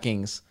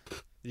hijackings.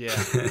 Yeah.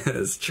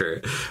 That's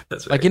true.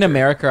 That's like in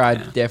America, I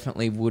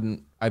definitely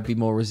wouldn't. I'd be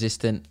more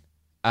resistant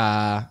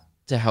to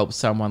help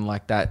someone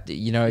like that.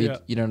 You know,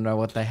 you don't know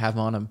what they have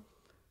on them.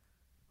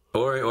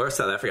 Or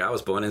South Africa. I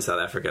was born in South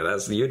Africa.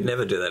 You'd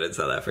never do that in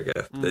South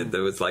Africa.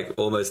 There was like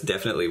almost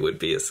definitely would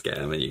be a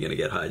scam, and you're going to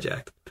get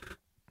hijacked.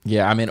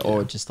 Yeah, I mean,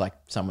 or just like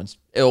someone's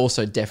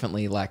also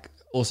definitely like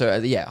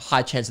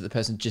high chance that the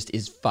person just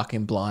is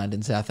fucking blind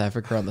in South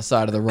Africa on the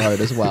side of the road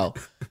as well.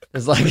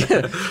 There's like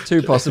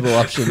two possible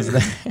options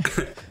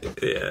there.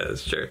 Yeah,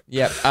 that's true.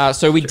 Yeah.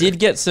 So we did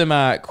get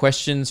some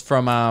questions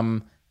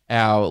from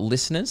our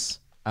listeners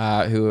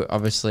who are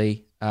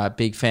obviously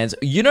big fans.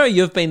 You know,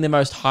 you've been the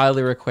most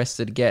highly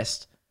requested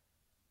guest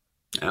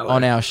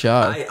on our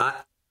show.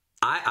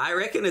 I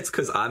reckon it's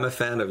because I'm a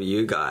fan of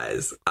you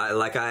guys. I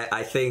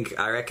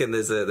reckon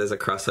there's a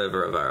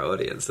crossover of our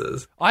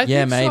audiences. I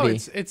think maybe.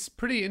 So. It's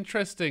pretty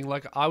interesting.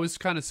 Like I was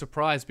kind of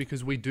surprised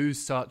because we do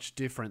such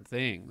different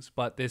things,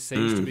 but there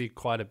seems to be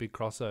quite a big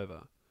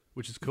crossover,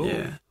 which is cool.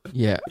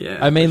 Yeah.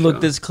 I mean, look,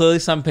 there's clearly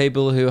some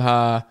people who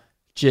are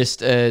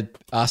just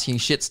asking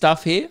shit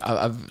stuff here.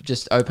 I've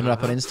just opened it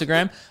up on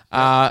Instagram.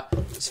 A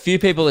few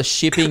people are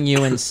shipping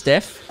you and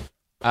Steph.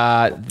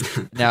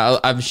 Now,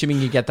 I'm assuming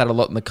you get that a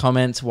lot in the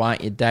comments. Why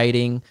aren't you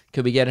dating?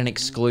 Could we get an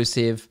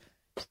exclusive?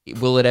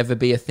 Will it ever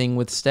be a thing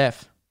with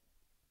Steph?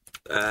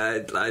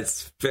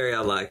 It's very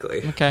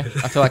unlikely. Okay,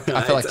 I feel like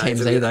Team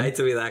Z then. I hate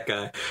to be that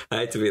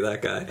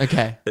guy.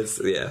 Okay.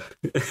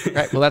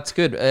 Great. Well, that's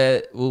good.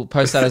 We'll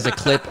post that as a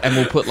clip, and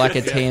we'll put like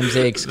a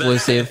TMZ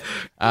exclusive.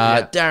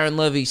 Darren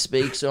Levy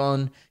speaks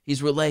on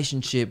his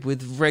relationship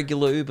with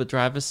regular Uber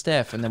driver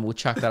Steph, and then we'll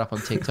chuck that up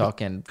on TikTok,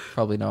 and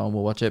probably no one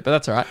will watch it, but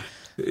that's all right.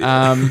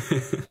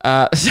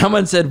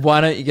 Someone said,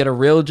 why don't you get a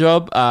real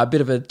job? A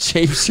bit of a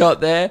cheap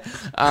shot there.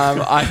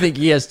 I think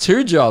he has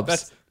two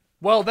jobs.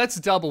 That's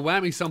a double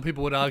whammy. Some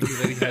people would argue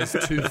that he has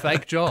two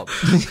fake jobs.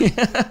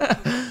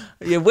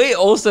 Yeah, we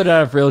also don't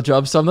have real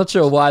jobs, so I'm not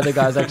sure why the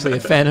guy's actually a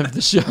fan of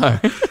the show.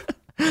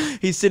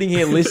 He's sitting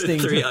here listening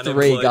to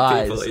three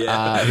guys people,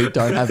 who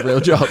don't have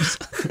real jobs.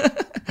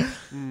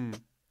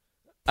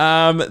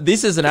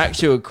 This is an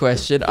actual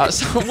question.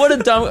 So what a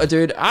dumb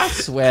dude! I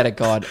swear to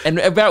God. And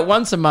about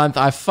once a month,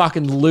 I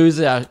fucking lose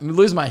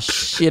my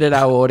shit at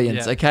our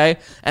audience. Yeah. Okay,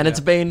 and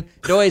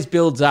it always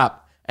builds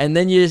up, and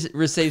then you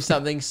receive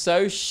something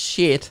so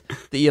shit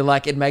that you're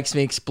like, it makes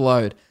me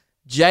explode.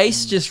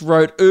 Jace just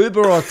wrote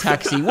Uber or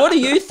taxi. What do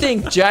you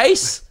think,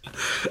 Jace?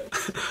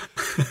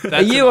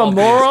 Are you a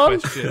moron?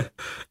 Question.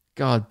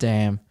 God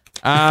damn.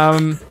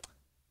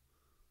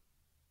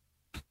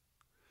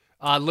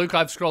 Luke,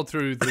 I've scrolled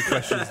through the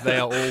questions. They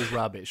are all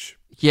rubbish.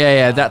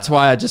 Yeah, that's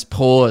why I just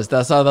paused.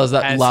 That's why there was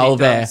that lull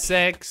there.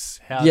 Sex?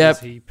 How does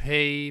he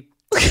pee?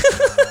 How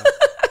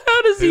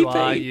does he pee? Who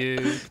are you?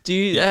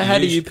 How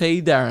do you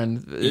pee,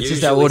 Darren? It's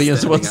just our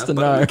audience wants to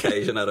know. On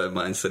occasion, I don't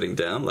mind sitting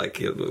down. Like,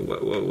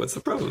 what's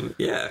the problem?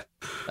 Yeah.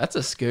 That's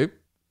a scoop.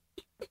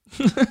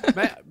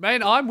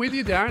 Man, I'm with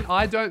you, Darren.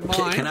 I don't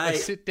mind a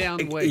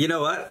sit-down wee. You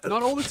know what?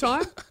 Not all the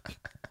time.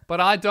 But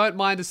I don't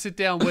mind a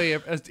sit-down wee.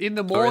 In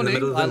the morning,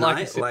 I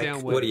like a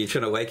sit-down wee. What, are you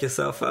trying to wake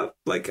yourself up?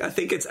 Like, I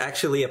think it's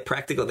actually a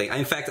practical thing.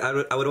 In fact, I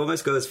would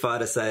almost go as far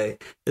to say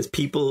there's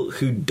people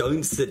who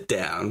don't sit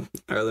down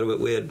are a little bit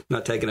weird,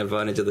 not taking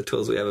advantage of the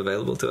tools we have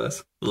available to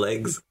us.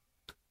 Legs.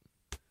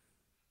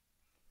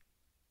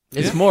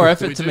 It's more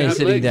effort to me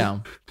sitting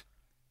down.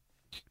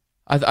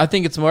 I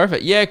think it's more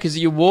effort. Yeah, because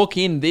you walk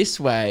in this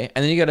way,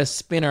 and then you got to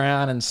spin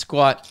around and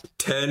squat.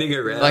 Turning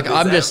around. Like,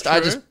 I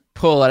just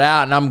pull it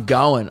out and I'm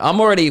going.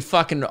 I'm already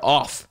fucking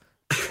off.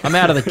 I'm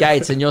out of the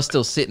gates and you're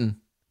still sitting.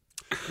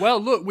 Well,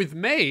 look, with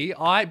me,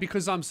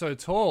 because I'm so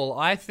tall,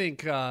 I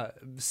think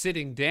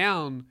sitting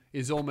down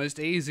is almost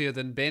easier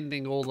than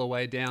bending all the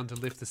way down to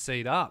lift the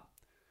seat up.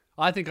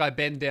 I think I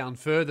bend down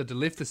further to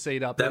lift the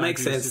seat up. That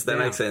makes sense. That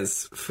makes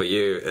sense for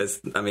you.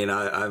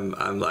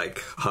 I'm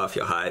like half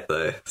your height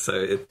though, so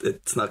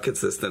it's not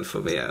consistent for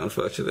me.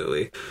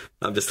 Unfortunately,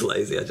 I'm just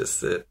lazy. I just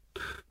sit.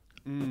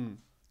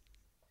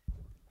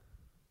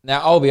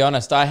 Now, I'll be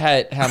honest, I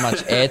hate how much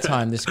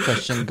airtime this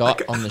question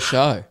got on the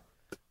show.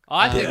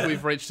 I think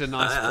we've reached a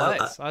nice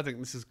place. I think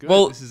this is good.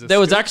 Well, this is there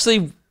was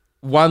actually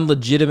one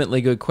legitimately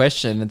good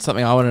question and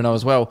something I want to know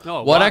as well.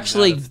 No, what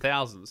actually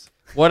thousands?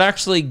 What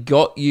actually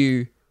got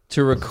you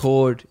to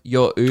record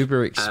your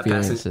Uber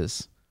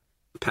experiences?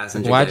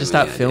 passenger. Why'd gave you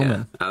start me the filming?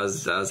 idea. I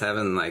was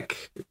having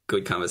like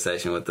good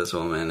conversation with this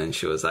woman, and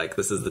she was like,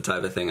 "This is the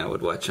type of thing I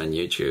would watch on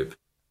YouTube."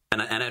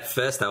 And at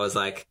first I was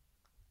like,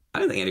 I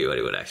don't think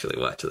anybody would actually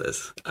watch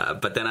this.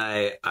 But then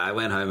I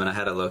went home and I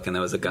had a look, and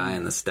there was a guy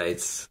in the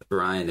States,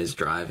 Ryan is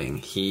driving.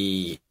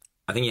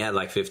 I think he had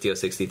like 50 or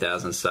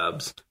 60,000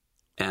 subs.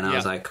 And I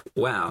was like,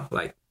 wow,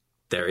 like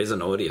there is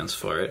an audience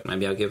for it.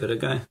 Maybe I'll give it a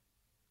go.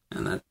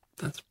 And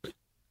that's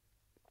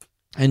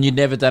And you'd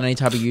never done any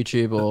type of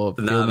YouTube or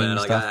filming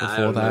stuff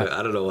before that?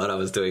 I don't know what I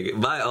was doing.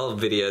 My old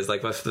videos,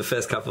 like the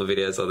first couple of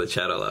videos on the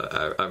channel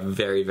are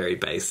very, very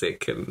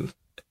basic. And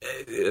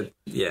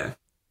yeah.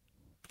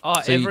 Oh,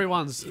 so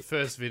everyone's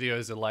first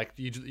videos are like,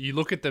 you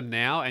look at them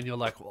now and you're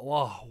like,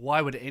 whoa,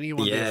 why would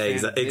anyone be a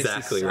fan of this?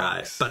 Exactly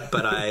right.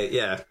 But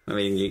I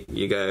mean,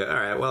 you go, all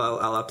right, well,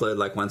 I'll upload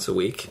like once a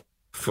week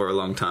for a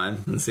long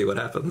time and see what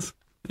happens.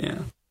 Yeah.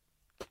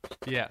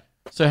 Yeah.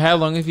 So how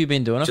long have you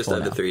been doing it Just for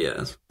over now? 3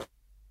 years.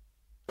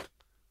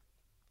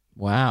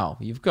 Wow,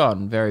 you've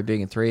gotten very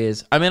big in 3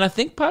 years. I mean, I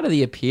think part of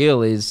the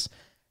appeal is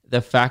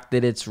the fact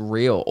that it's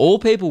real. All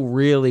people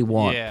really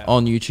want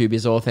on YouTube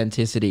is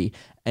authenticity.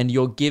 And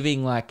you're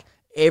giving like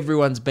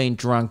everyone's been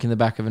drunk in the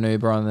back of an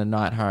Uber on the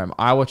night home.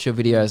 I watch your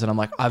videos and I'm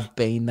like, I've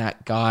been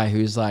that guy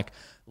who's like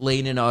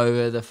leaning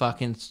over the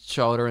fucking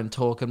shoulder and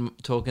talking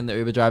the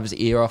Uber driver's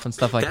ear off and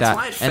stuff like That's that.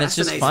 Why it and it's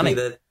just funny me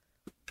that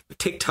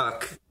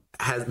TikTok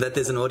that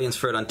there's an audience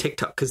for it on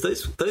TikTok, because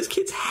those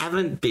kids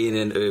haven't been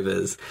in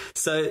Ubers.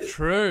 So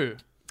true.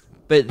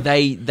 But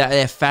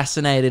they're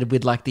fascinated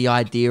with like the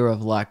idea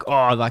of like,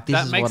 oh, like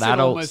this is what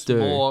adults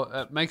do.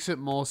 It makes it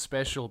more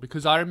special,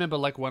 because I remember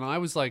like when I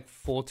was like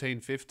 14,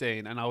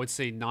 15 and I would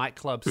see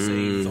nightclub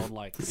scenes on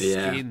like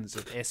Skins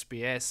at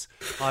SBS,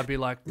 I'd be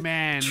like,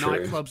 man,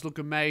 nightclubs look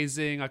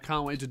amazing. I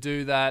can't wait to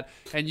do that.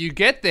 And you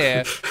get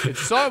there,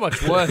 it's so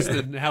much worse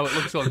than how it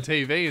looks on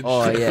TV.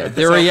 And yeah.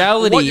 The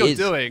reality what you're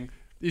doing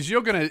is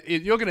you're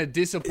gonna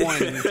disappoint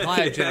an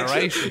entire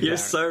generation. You're Darren.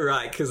 So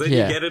right, because then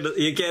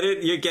you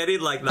get in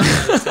like 9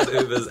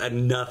 Ubers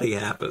and nothing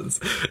happens.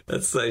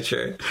 That's so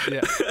true.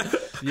 Yeah.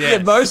 Yeah,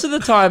 most of the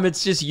time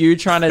it's just you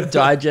trying to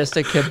digest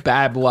a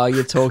kebab while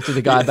you talk to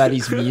the guy about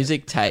his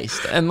music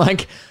taste, and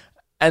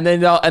then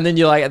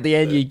you're like at the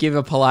end you give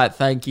a polite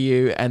thank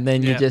you, and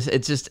then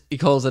he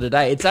calls it a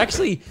day. It's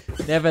actually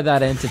never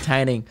that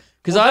entertaining.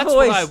 Because that's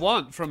what I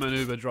want from an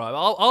Uber driver.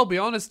 I'll be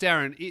honest,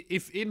 Darren.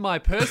 If in my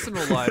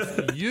personal life,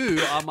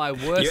 you are my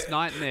worst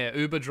nightmare,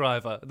 Uber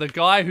driver. The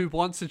guy who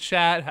wants to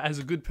chat, has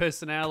a good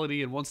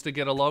personality, and wants to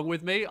get along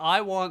with me. I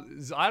don't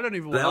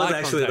even want eye contact. That was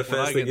actually the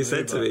first thing you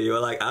said to me. You were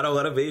like, I don't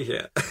want to be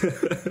here.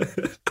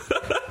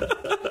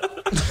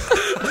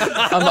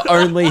 I'm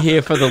only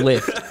here for the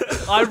lift.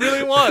 I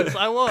really was.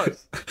 I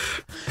was.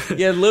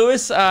 Yeah,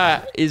 Lewis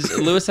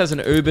has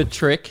an Uber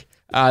trick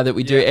that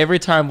we do every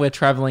time we're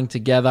traveling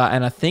together,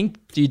 and I think,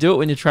 do you do it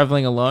when you're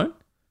traveling alone?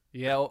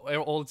 Yeah,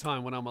 all the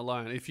time when I'm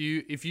alone. If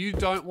you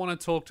don't want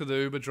to talk to the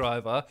Uber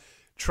driver,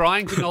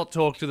 trying to not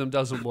talk to them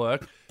doesn't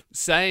work.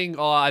 Saying,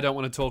 "Oh, I don't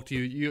want to talk to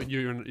you,"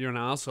 you're an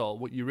asshole.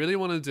 What you really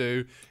want to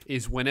do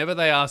is, whenever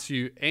they ask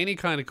you any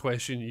kind of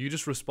question, you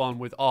just respond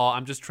with, "Oh,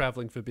 I'm just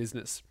traveling for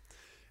business,"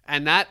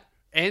 and that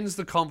ends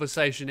the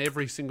conversation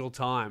every single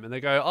time. And they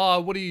go,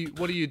 "Oh, what do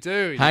you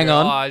do?" And hang you go,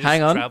 on, oh, I just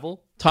hang on.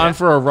 Travel. Time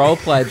for a role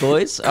play,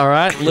 boys. All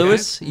right,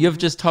 Lewis, you've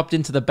just hopped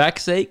into the back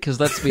seat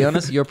because let's be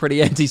honest, you're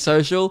pretty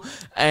antisocial.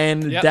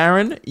 And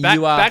Darren,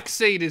 you are back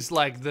seat is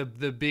like the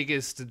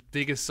biggest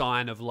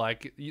sign of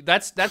like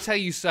that's how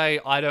you say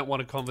I don't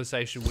want a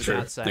conversation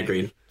without saying.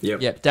 Agreed.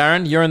 Yep. Yep.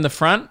 Darren, you're in the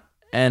front,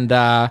 and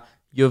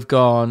you've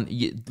gone.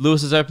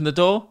 Lewis has opened the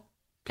door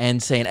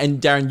and seen. And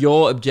Darren,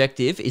 your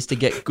objective is to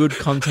get good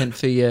content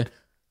for your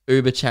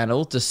Uber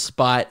channel,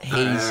 despite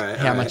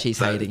how much he's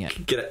hating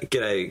it.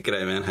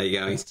 G'day, man. How you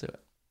going? Let's do it.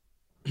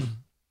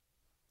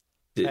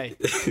 Hey.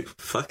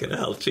 Fucking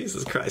hell,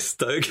 Jesus Christ,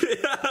 Stoke.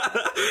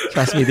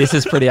 Trust me, this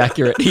is pretty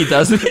accurate. He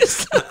does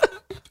this.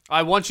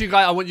 I want you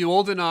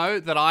all to know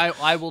that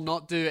I will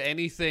not do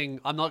anything.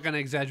 I'm not going to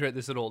exaggerate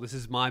this at all. This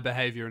is my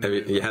behavior.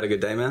 Have you had a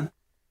good day, man?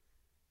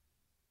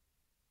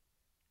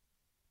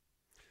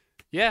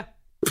 Yeah.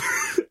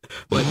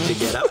 What did you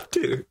get up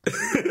to?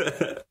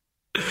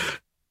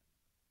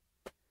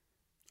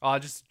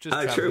 Just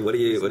true. What are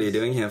you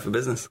doing here for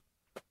business?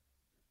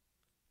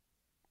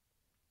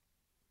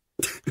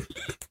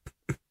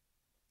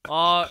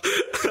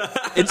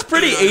 It's a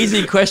pretty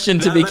easy question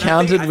to be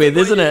countered with,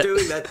 isn't it?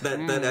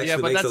 That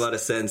actually makes a lot of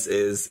sense.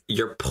 Is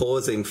you're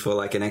pausing for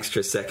like an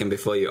extra second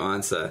before you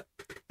answer,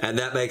 and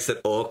that makes it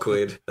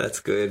awkward. That's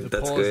good.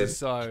 That's good.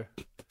 So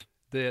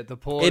the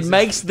pause. It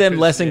makes them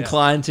less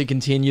inclined to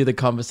continue the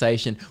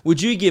conversation.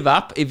 Would you give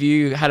up if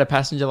you had a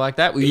passenger like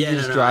that? Would you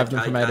just drive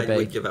them from A to B? I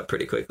would give up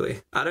pretty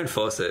quickly. I don't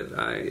force it.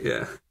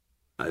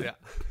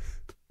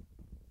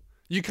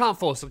 You can't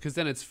force it because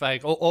then it's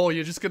fake. Or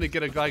you're just going to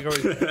get a guy going,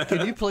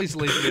 can you please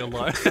leave me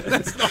alone?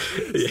 That's not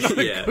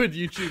a good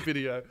YouTube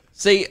video.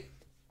 See,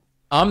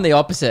 I'm the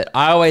opposite.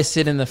 I always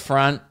sit in the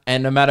front,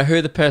 and no matter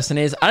who the person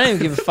is, I don't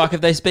even give a fuck if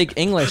they speak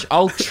English.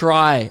 I'll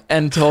try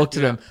and talk to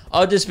them.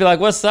 I'll just be like,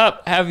 what's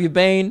up? How have you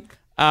been?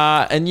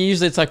 And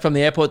usually it's like from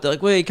the airport. They're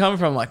like, "Where are you coming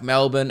from?" I'm like,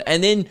 Melbourne.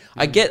 And then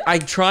I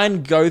try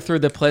and go through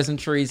the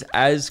pleasantries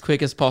as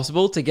quick as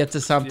possible to get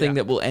to something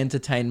that will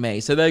entertain me.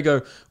 So they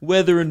go,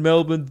 "Weather in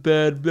Melbourne's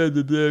bad, blah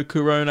blah blah,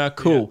 Corona,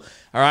 cool."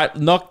 All right,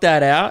 knock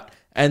that out,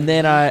 and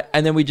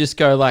then we just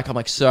go like, I'm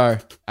like, "So,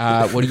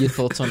 what are your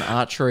thoughts on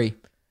archery?"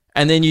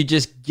 And then you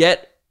just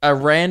get a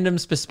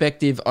random's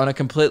perspective on a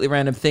completely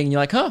random thing. And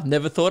you're like,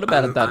 never thought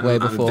about it that way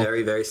before. I'm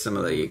very, very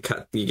similar. You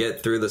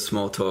get through the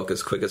small talk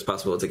as quick as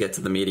possible to get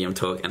to the medium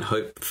talk, and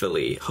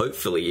hopefully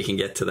you can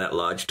get to that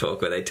large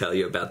talk where they tell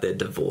you about their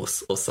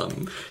divorce or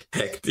some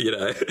heck,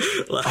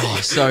 like...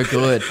 so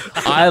good.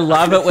 I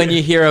love it when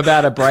you hear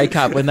about a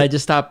breakup, when they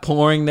just start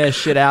pouring their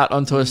shit out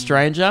onto a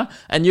stranger.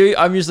 And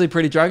I'm usually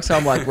pretty drunk, so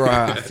I'm like, bro,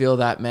 I feel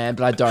that, man,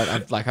 but I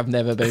don't. I've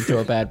never been through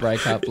a bad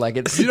breakup. Like,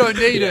 it's... You don't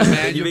need it,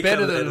 man. You're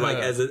better than like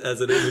as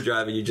an Uber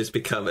driver, you just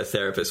become a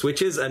therapist, which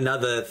is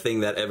another thing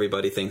that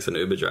everybody thinks an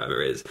Uber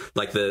driver is.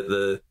 Like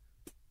the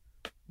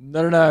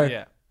No.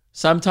 Yeah.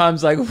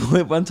 Sometimes, like,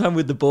 one time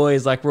with the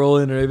boys, like, we're all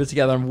in an Uber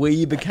together and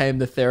we became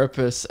the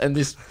therapist, and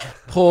this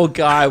poor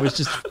guy was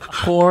just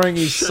pouring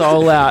his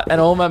soul out, and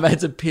all my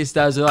mates are pissed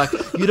as they're like,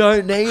 "You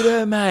don't need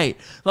her, mate.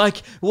 Like,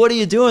 what are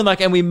you doing?"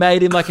 Like, and we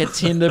made him like a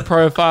Tinder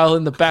profile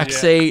in the back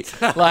seat.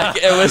 Like,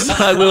 it was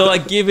like, we were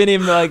like giving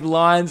him like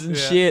lines and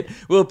shit.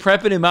 We were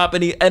prepping him up,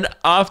 and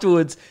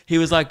afterwards he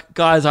was like,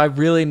 "Guys, I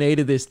really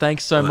needed this.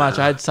 Thanks so much.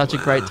 I had such a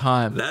great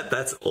time."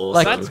 That's awesome.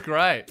 Like, That's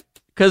great.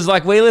 Because,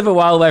 like, we live a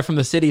while away from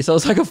the city, so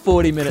it's like a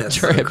 40-minute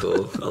trip.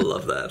 So cool. I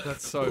love that.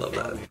 That's so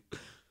funny.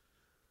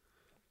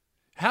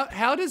 That.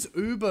 How does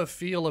Uber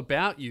feel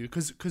about you?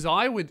 Because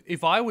I would,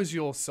 if I was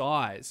your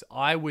size,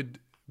 I would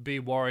be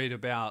worried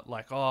about,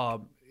 like,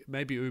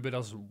 maybe Uber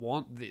doesn't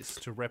want this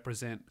to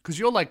represent, because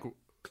you're like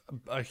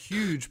a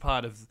huge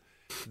part of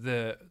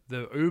the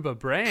Uber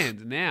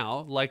brand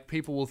now. Like,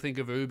 people will think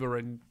of Uber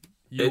and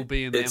you'll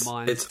be in their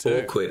minds it's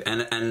too. awkward,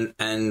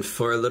 and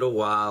for a little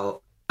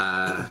while,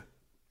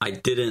 I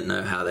didn't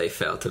know how they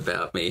felt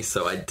about me,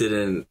 so I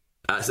didn't.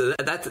 So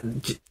that's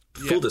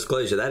full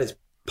disclosure. That is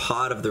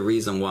part of the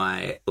reason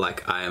why,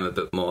 like, I am a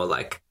bit more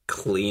like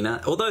cleaner.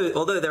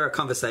 Although there are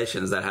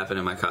conversations that happen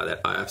in my car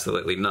that are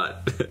absolutely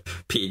not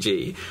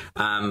PG.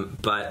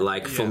 But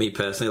like for me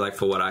personally, like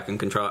for what I can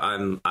control,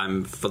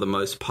 I'm for the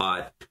most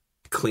part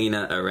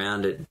cleaner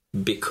around it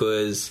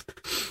because.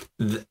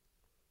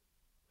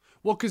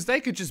 Well, because they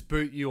could just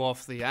boot you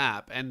off the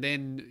app, and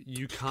then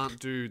you can't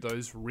do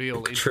those real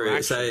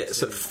interactions. True.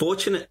 So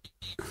fortunate...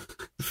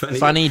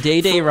 Funny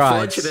DD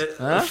rides.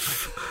 Huh?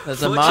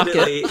 There's a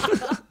market.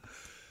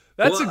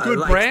 That's a good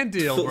brand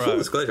deal, bro. Full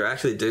disclosure, I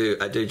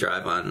do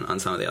drive on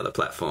some of the other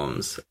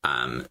platforms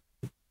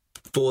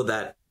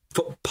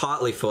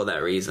partly for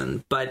that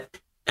reason. But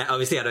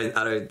obviously, I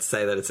don't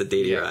say that it's a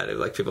DD ride.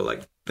 Like, people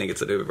think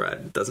it's an Uber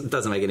ride. It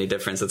doesn't make any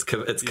difference. It's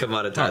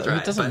commoditized,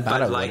 right? It doesn't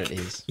matter what it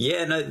is.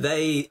 Yeah, no,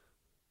 they...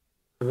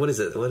 What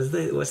is it?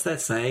 What's that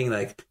saying?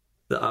 Like,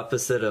 the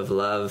opposite of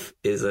love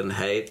isn't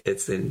hate,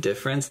 it's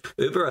indifference.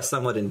 Uber are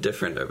somewhat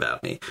indifferent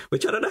about me,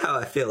 which I don't know how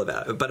I feel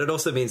about it, but it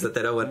also means that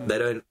they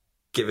don't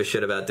give a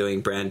shit about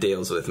doing brand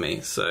deals with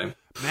me. So,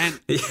 man,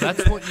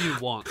 that's what you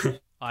want.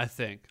 I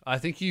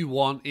think you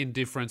want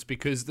indifference,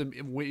 because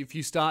if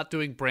you start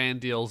doing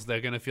brand deals,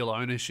 they're going to feel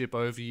ownership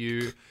over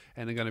you,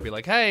 and they're going to be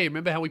like, "Hey,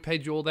 remember how we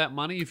paid you all that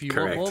money? If you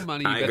want more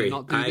money, you better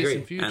not do this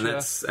in future."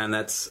 And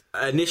that's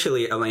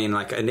initially, I mean,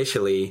 like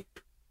initially,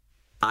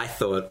 I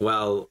thought,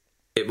 well,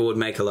 it would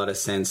make a lot of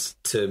sense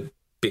to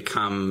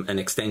become an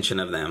extension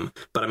of them,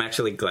 but I'm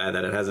actually glad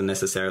that it hasn't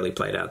necessarily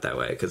played out that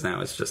way, because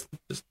now it's just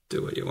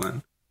do what you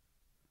want.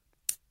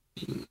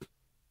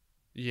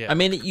 Yeah, I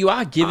mean, you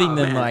are giving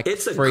them like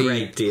it's a free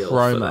great deal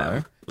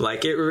promo.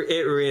 Like it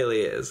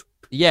really is.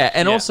 Yeah,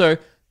 and also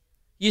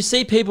you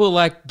see people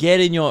like get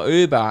in your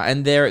Uber,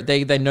 and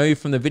they know you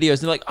from the videos.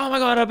 They're like, "Oh my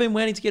god, I've been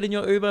waiting to get in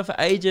your Uber for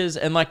ages,"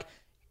 and like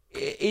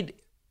it.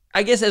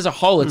 I guess as a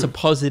whole, it's a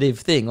positive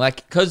thing.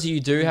 Like, because you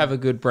do have a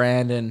good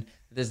brand and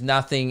there's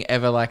nothing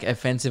ever like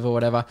offensive or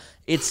whatever,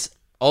 it's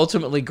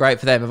ultimately great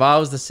for them. If I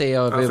was the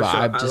CEO of Uber, sure.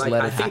 I'd just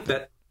let it happen. Think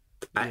that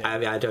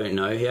I don't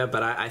know here,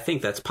 but I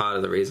think that's part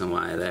of the reason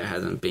why it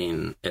hasn't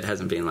been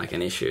like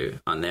an issue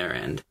on their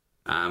end.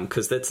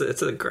 Because it's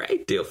a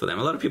great deal for them.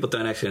 A lot of people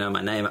don't actually know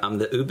my name. I'm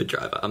the Uber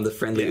driver. I'm the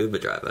friendly Uber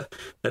driver.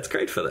 That's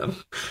great for them.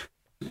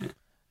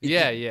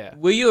 Yeah.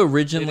 Were you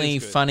originally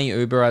funny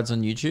Uber rides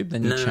on YouTube?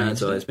 Then you changed. No,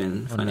 it's always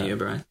been funny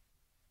Uber rides.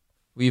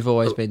 We've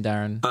always been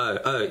Darren.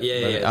 Oh,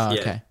 yeah.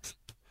 Okay.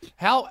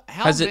 How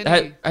has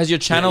many... has your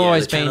channel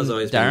always been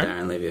always Darren? been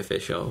Darren Levy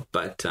Official,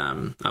 but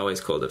I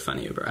always called it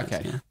Funny Uber Rides.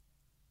 Okay. Yeah.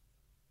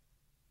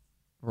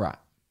 Right.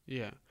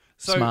 Yeah.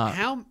 So Smart.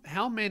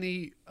 how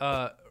many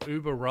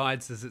Uber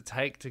rides does it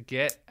take to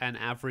get an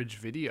average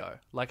video?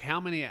 Like, how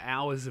many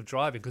hours of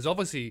driving? Because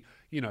obviously,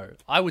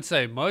 I would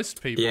say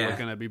most people are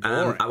going to be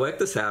boring. I worked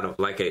this out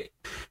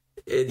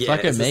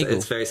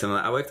it's very similar.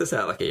 I worked this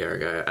out like a year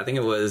ago. I think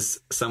it was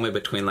somewhere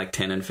between like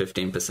 10 and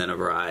 15% of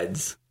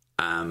rides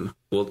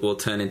will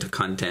turn into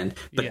content,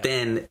 but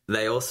then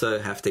they also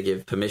have to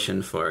give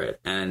permission for it,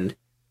 and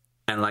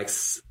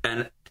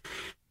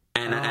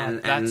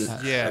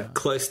and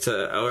close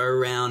to or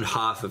around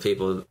half of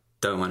people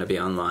don't want to be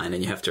online,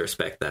 and you have to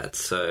respect that.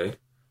 So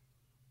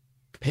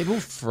people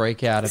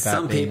freak out about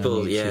some being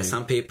people, on YouTube.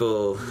 some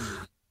people,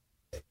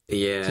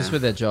 just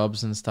with their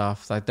jobs and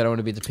stuff. Like they don't want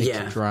to be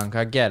depicted drunk.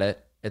 I get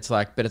it. It's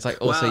like, but it's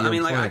like also. Well, I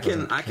mean, like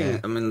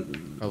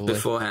Probably.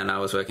 beforehand I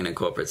was working in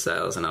corporate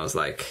sales, and I was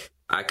like,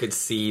 I could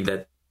see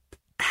that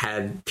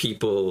had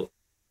people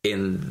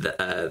in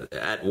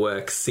at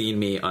work seen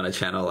me on a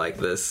channel like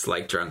this,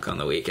 like drunk on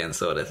the weekend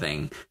sort of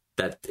thing,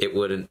 that it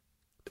wouldn't,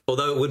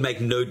 although it would make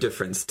no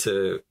difference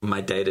to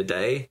my day to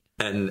day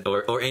and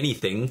or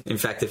anything. In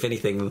fact, if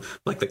anything,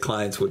 like the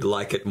clients would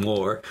like it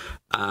more.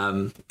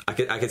 I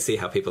could see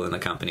how people in the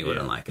company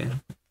wouldn't like it.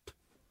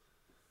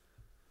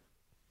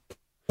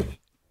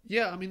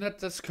 Yeah, I mean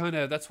that's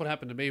what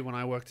happened to me when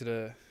I worked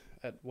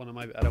I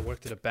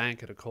worked at a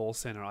bank at a call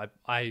center.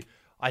 I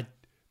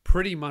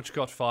pretty much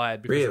got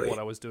fired because of what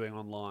I was doing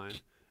online.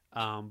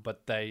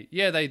 But they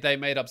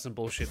made up some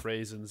bullshit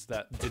reasons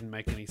that didn't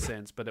make any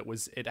sense. But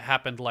it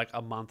happened like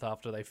a month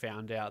after they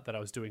found out that I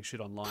was doing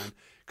shit online.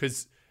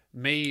 Because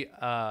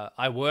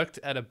I worked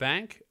at a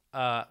bank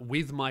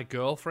with my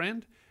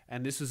girlfriend,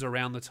 and this was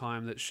around the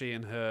time that she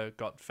and her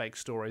got fake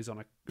stories on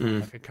like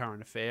a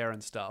current affair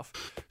and stuff.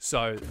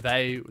 So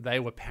they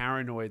were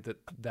paranoid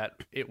that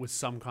it was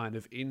some kind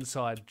of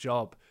inside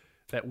job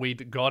that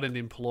we'd got an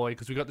employee,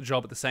 because we got the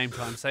job at the same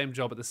time, same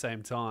job at the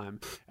same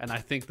time. And I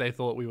think they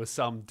thought we were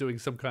doing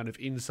some kind of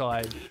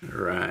inside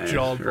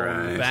job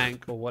or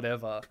bank or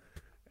whatever.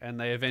 And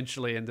they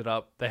eventually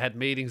they had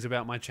meetings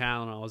about my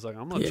channel, and I was like,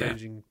 I'm not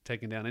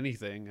taking down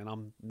anything,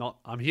 and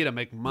I'm here to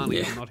make money.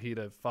 Yeah. I'm not here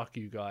to fuck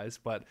you guys.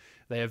 But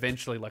they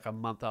eventually, like a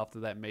month after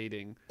that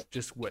meeting,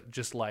 they were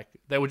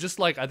just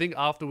like, I think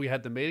after we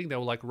had the meeting, they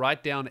were like,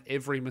 write down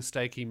every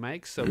mistake he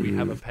makes so we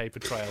have a paper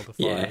trail to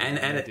follow. Yeah,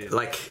 and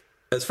like,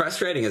 as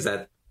frustrating as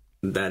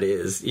that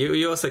is,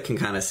 you also can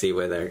kind of see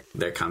where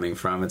they're coming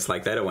from. It's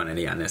like they don't want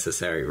any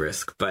unnecessary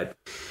risk, but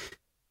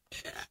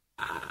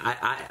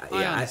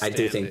I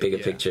do think bigger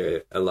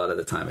picture, a lot of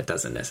the time it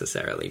doesn't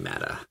necessarily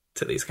matter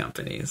to these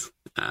companies.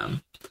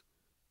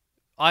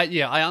 I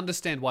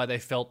understand why they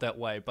felt that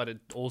way, but it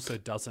also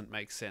doesn't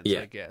make sense,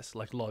 I guess.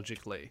 Like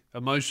logically.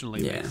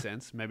 Emotionally makes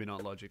sense, maybe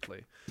not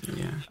logically.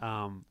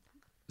 Yeah.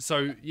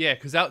 So yeah,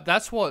 because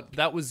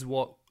that was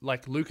what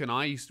like Luke and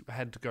I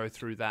had to go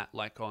through that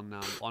like on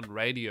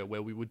radio,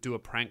 where we would do a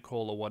prank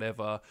call or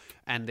whatever,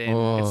 and then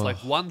it's like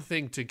one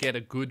thing to get a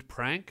good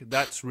prank,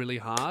 that's really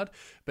hard,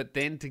 but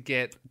then to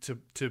get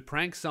to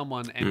prank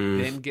someone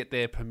and then get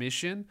their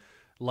permission,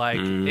 like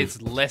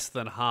it's less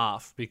than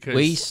half, because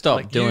we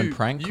stopped like, doing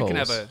prank calls.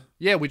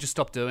 We just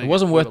stopped doing it. It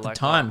wasn't worth the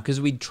time,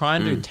 because we'd try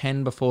and do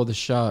 10 before the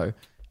show,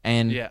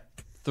 and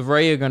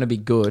 3 are going to be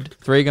good.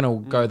 3 are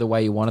going to go the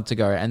way you want it to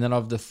go. And then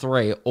of the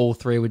 3, all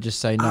 3 would just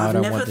say, no, I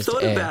don't want this to air.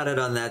 I've never thought about it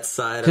on that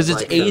side. Because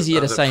it's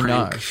easier to say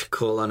no.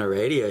 Call on a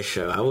radio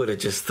show. I would have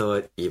just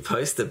thought you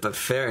posted, but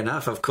fair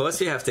enough. Of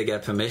course you have to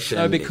get permission.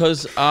 No,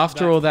 because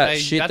after all that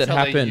shit that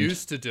happened. They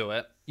used to do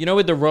it. You know,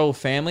 with the royal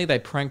family, they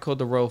prank called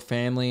the royal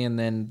family, and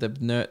then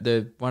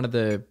the one of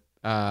the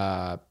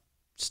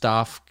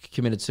staff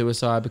committed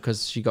suicide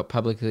because she got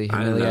publicly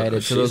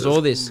humiliated. So there was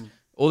all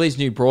these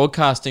new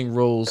broadcasting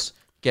rules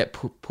get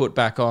put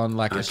back on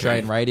like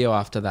Australian radio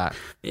after that.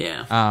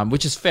 Yeah.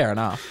 Which is fair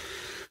enough.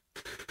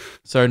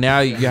 So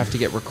now you have to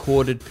get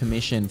recorded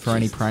permission for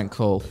any prank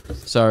call.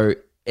 So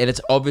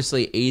it's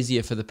obviously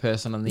easier for the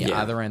person on the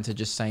other end to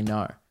just say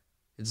no.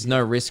 There's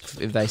no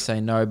risk if they say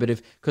no, but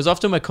because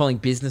often we're calling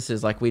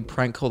businesses, like we'd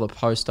prank call the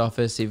post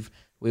office if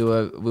we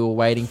were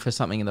waiting for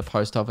something in the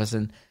post office,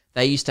 and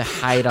they used to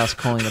hate us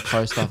calling the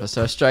post office.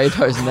 So Australia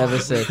Post never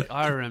said.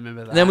 I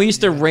remember that. And then we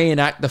used to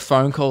reenact the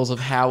phone calls of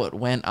how it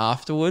went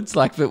afterwards.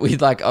 Like, but we'd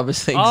like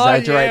obviously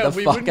exaggerate the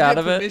fuck out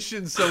of it.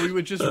 So we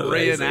would just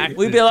reenact.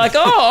 We'd be like,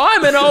 "Oh,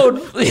 I'm an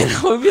old,"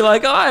 we'd be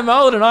like, "Oh, I'm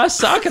old and I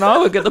suck and I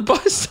work at the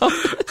post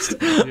office."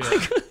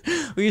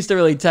 We used to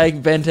really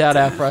vent out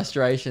our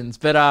frustrations.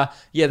 But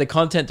the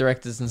content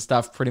directors and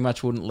stuff pretty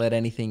much wouldn't let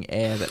anything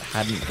air that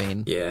hadn't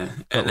been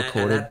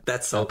recorded. And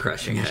that's soul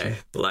crushing, hey?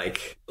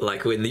 Like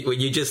when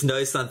you just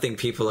know something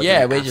people are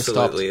gonna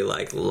absolutely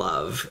like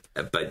love,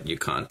 but you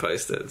can't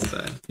post it,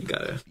 so you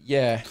gotta.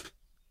 Yeah.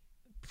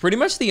 Pretty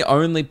much the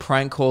only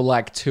prank call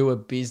like to a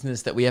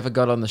business that we ever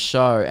got on the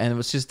show, and it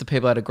was just the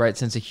people had a great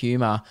sense of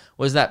humor,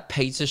 was that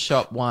pizza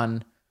shop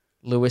one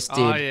Lewis did.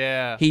 Oh,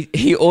 yeah.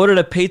 He ordered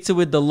a pizza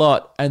with the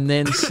lot and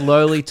then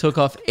slowly took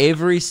off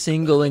every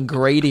single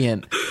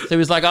ingredient. So he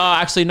was like, "Oh,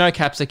 actually, no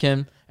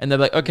capsicum." And they're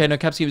like, "Okay, no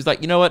capsicum." He was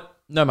like, "You know what?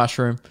 No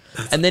mushroom."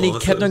 And then he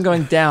kept on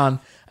going down.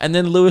 And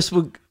then Lewis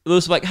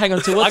was like, "Hang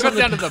on, so what's I got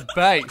down to the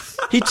base."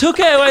 He took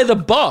away the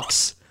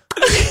box.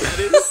 That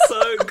is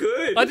so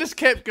good. I just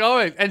kept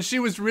going, and she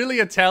was really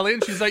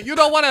Italian. She's like, "You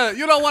don't want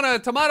a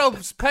tomato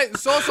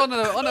sauce on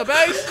the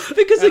base?"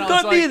 Because it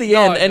got near the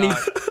end, and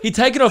he'd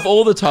taken off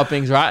all the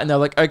toppings, right? And they're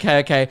like,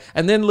 "Okay."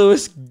 And then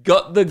Lewis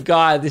got the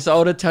guy, this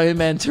old Italian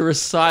man, to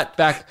recite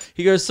back.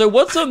 He goes, "So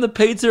what's on the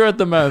pizza at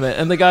the moment?"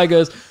 And the guy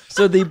goes,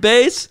 "So the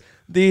base,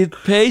 the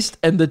paste,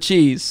 and the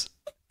cheese."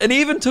 And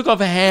he even took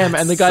off a ham,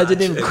 and the guy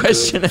didn't even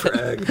question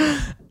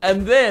it.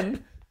 And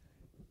then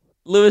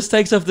Lewis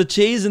takes off the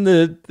cheese and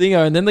the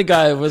thingo, and then the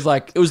guy was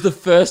like, it was the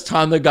first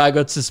time the guy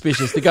got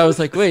suspicious. The guy was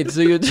like, wait,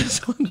 so you're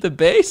just on the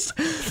base?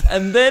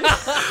 And then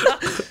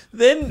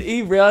then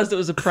he realized it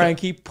was a prank.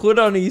 He put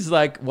on his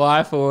like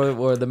wife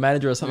or the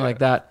manager or something like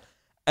that.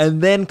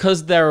 And then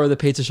because they were the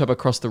pizza shop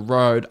across the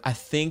road, I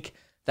think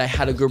they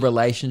had a good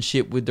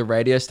relationship with the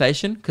radio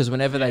station, because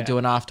whenever they do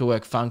an after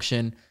work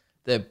function,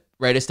 the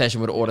radio station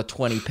would order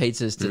 20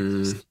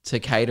 pizzas to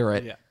cater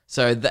it. Yeah.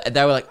 So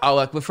they were like, oh,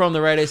 like we're from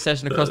the radio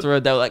station across the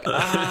road. They were like,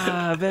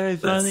 very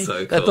funny.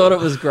 So cool. They thought it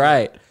was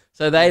great.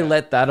 So they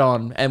let that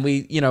on, and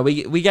we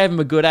gave them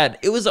a good ad.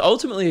 It was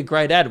ultimately a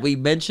great ad. We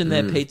mentioned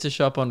their pizza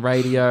shop on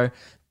radio.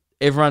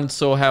 Everyone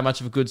saw how much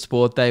of a good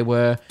sport they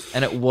were,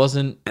 and it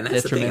wasn't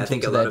detrimental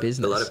to their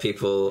business. A lot of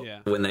people,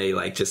 when they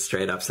like just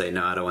straight up say,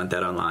 no, I don't want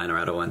that online, or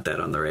I don't want that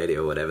on the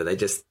radio or whatever, they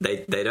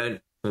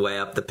don't weigh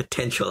up the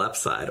potential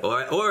upside,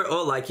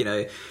 or like, you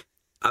know,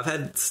 I've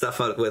had stuff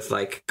with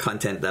like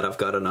content that I've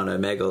gotten on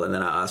Omegle, and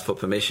then I ask for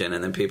permission,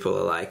 and then people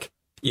are like,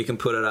 you can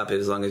put it up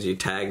as long as you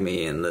tag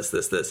me and this.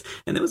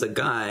 And there was a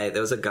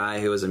guy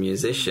who was a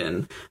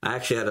musician. I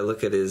actually had a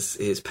look at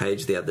his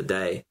page the other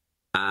day.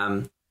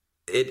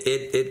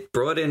 It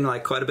brought in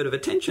like quite a bit of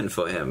attention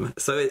for him.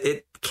 So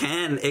it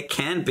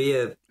can be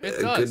a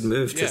good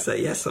move to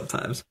say yes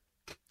sometimes.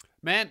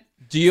 Man,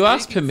 do you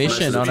ask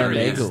permission on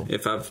Omegle?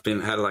 If I've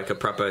had like a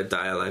proper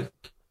dialogue.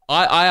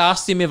 I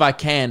asked him if I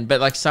can, but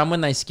like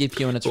when they skip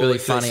you and it's really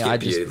funny, I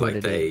just put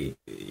it in.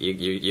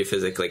 You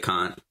physically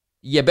can't.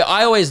 Yeah, but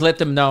I always let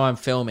them know I'm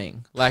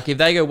filming. Like if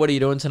they go, "What are you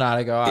doing tonight?"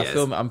 I go,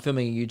 I'm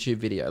filming a YouTube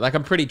video." Like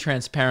I'm pretty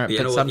transparent,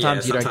 but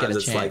sometimes you don't get a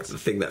chance. Sometimes it's like the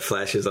thing that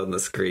flashes on the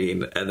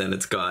screen and then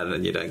it's gone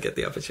and you don't get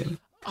the opportunity.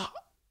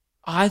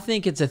 I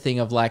think it's a thing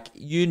of like, if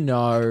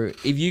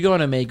you go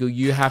on Omegle,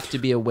 you have to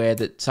be aware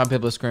that some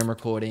people are screen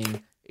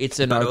recording. It's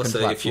an open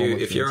platform. But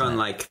also, if you're on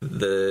like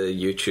the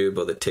YouTube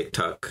or the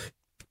TikTok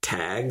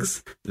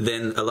tags,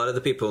 then a lot of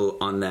the people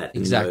on that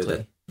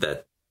know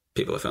that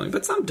people are filming,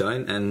 but some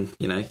don't, and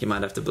you know, you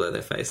might have to blur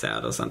their face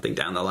out or something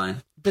down the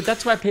line. But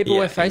that's why people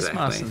wear face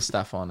masks and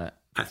stuff on it.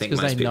 I think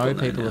because they know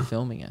people are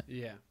filming it.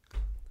 Yeah.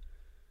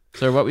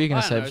 So what were you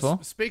going to say before?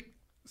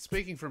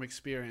 Speaking from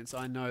experience,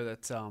 I know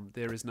that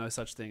there is no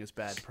such thing as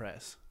bad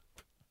press.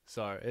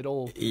 So it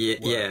all works.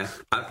 Yeah.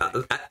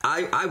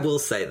 I will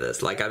say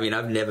this. Like, I mean,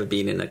 I've never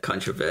been in a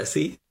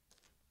controversy.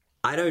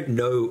 I don't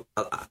know.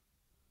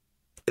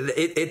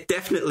 It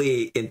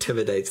definitely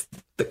intimidates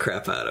the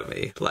crap out of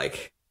me.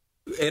 Like,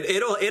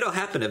 it'll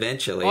happen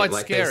eventually. Oh, it's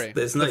like, scary.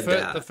 There's no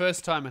doubt. The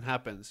first time it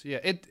happens,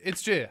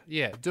 it's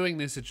doing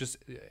this,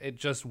 it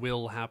just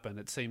will happen.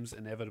 It seems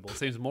inevitable. It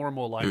seems more and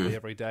more likely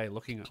every day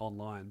looking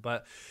online.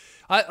 But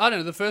I don't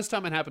know. The first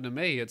time it happened to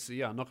me,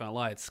 I'm not gonna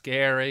lie, it's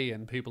scary,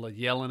 and people are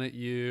yelling at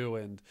you,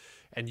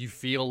 and you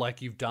feel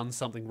like you've done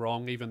something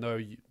wrong, even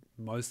though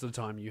most of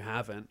the time you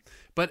haven't.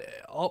 But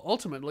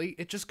ultimately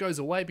it just goes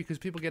away because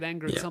people get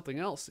angry at something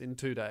else in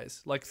 2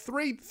 days. Like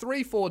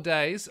 4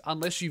 days,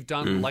 unless you've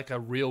done like a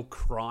real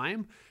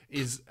crime,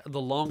 is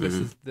the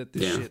longest that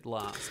this shit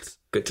lasts.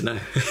 Good to know.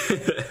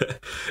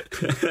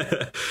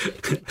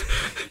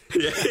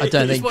 I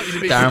don't think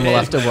Darren will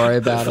have to worry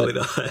about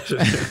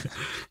it.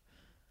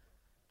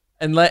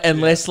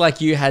 Unless like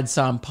you had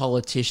some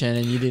politician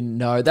and you didn't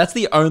know. That's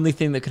the only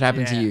thing that could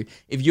happen to you.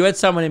 If you had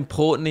someone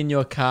important in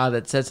your car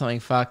that said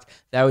something fucked,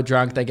 they were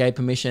drunk, they gave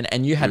permission,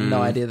 and you had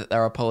no idea that they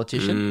were a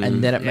politician,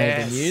 and then it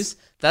made the news.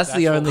 That's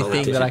the only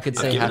thing that I could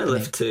see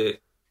happening.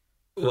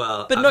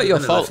 But not your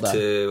fault,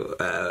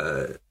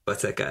 though.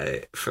 What's that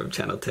guy from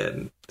Channel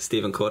 10?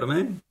 Stephen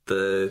Quartermain?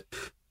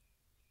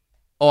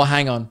 Oh,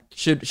 hang on.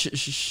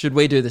 Should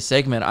we do the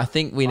segment? I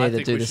think we need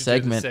to do the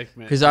segment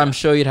because I'm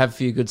sure you'd have a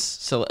few good.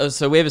 So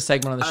we have a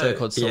segment on the show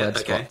called Celeb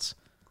Spots,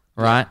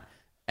 right?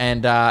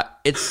 And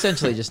it's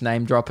essentially just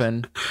name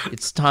dropping.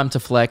 It's time to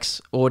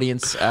flex.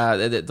 Audience,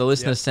 the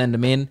listeners send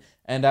them in,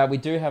 and we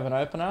do have an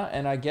opener.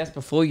 And I guess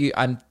before I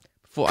know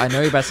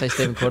you're about to say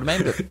Stephen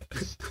Quartermain, but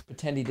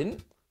pretend he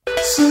didn't.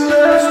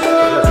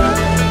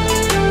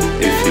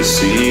 If you're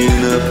seeing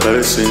a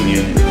person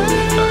you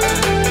know,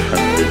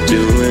 and they're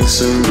doing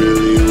some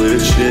really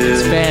weird shit,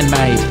 it's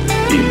fan-made.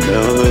 You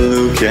know the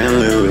Luke and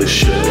Lewis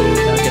show.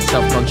 Don't get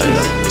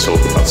self-conscious.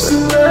 Talk about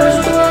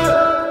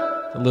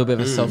A little bit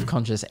of a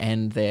self-conscious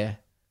end there.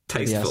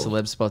 Tasteful.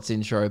 The Celeb Spots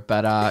intro.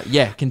 But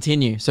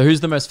continue. So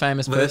who's the most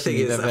famous person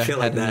you've ever had in the Uber? I feel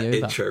like that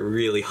intro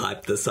really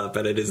hyped this up,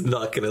 and it is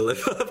not going to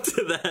live up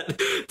to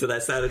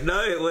that standard.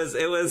 No, it was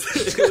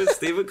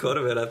Stephen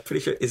Quartermain. I'm pretty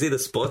sure. Is he the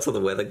sports or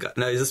the weather guy?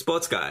 No, he's a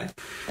sports guy.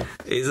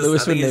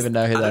 Lewis wouldn't even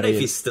know who that is. I don't know if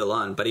he's still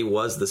on, but he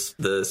was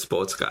the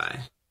sports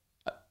guy.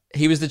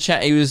 He was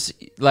he was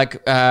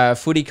like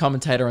footy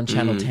commentator on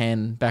Channel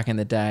 10 back in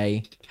the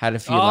day. Had a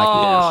few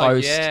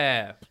hosts.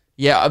 Yeah.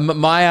 Yeah,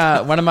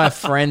 one of my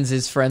friends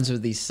is friends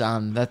with his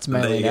son. That's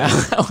mainly how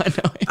I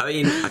know him. I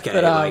mean, okay,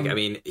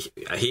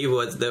 but, he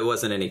was. There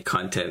wasn't any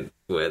content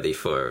worthy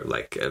for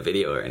like a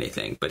video or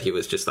anything, but he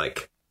was just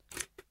like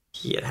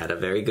he had a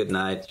very good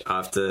night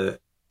after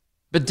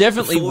But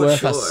definitely For worth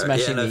sure. us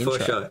smashing the intro.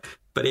 For sure.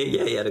 But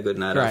he had a good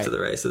night Great. after the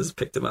races,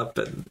 picked him up.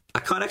 But I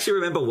can't actually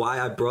remember why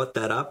I brought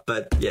that up.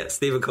 But yeah,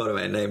 Stephen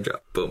Quartermain, name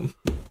drop. Boom.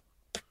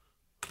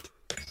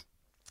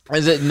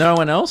 Is it no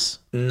one else?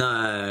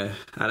 No,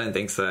 I don't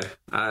think so.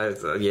 I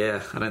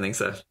don't think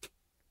so.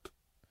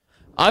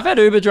 I've had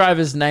Uber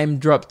drivers name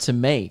drop to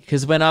me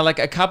because when I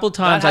a couple That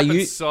times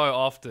happens so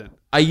often.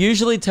 I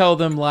usually tell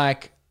them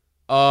like,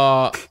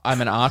 "Oh, I'm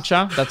an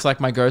archer." That's like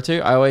my go-to.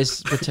 I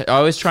always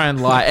try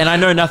and lie, and I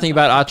know nothing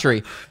about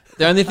archery.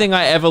 The only thing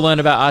I ever learned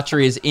about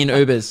archery is in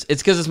Ubers.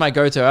 It's because it's my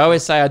go-to. I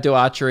always say I do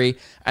archery,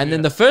 and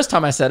then the first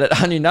time I said it,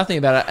 I knew nothing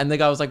about it, and the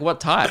guy was like, "What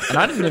type?" And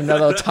I didn't even know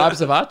there were types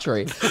of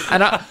archery,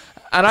 and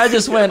I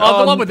just went,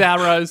 Oh, the one with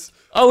arrows.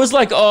 I was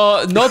like,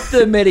 "Oh, not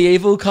the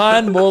medieval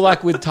kind, more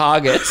like with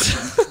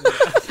targets."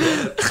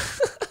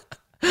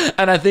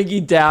 And I think he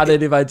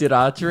doubted if I did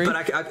archery. You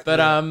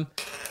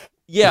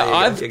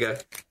go.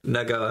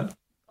 No, go on.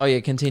 Oh yeah,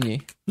 continue.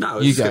 No, I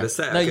was You just go. going to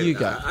say. No, okay, you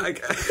go.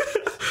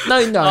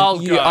 okay. No, I'll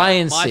go. I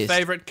insist. My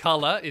favorite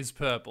color is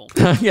purple.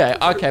 Yeah,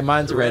 okay,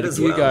 mine's red. as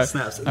You well. go.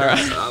 Snaps. All No,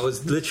 right. I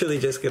was literally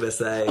just going to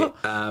say,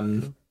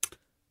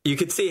 you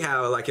could see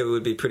how it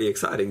would be pretty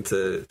exciting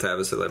to have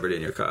a celebrity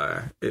in your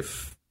car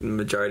if the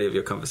majority of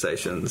your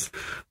conversations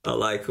are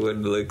like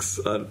when Lewis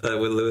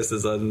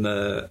is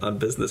on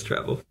business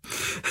travel.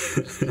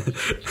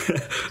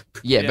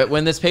 Yeah, but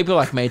when there's people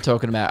like me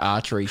talking about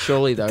archery,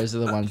 surely those are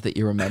the ones that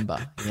you remember,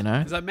 you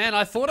know? He's like, man,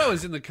 I thought I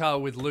was in the car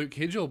with Luke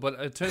Hidgel, but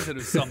it turns out it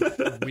was some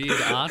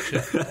weird archer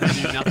who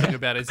knew nothing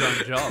about his own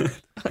job.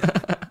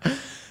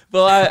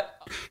 Well,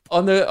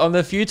 on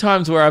the few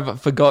times where I've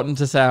forgotten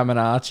to say I'm an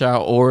archer,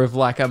 or if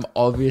like I'm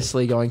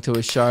obviously going to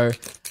a show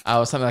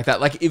or something like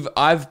that, like if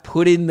I've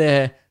put in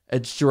there a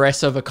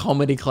address of a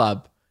comedy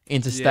club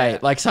interstate, Yeah.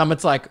 like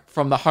it's like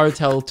from the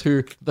hotel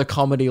to the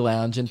comedy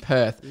lounge in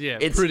Perth. Yeah,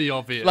 it's pretty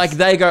obvious. Like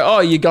they go, oh,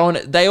 you're going.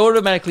 They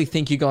automatically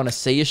think you're going to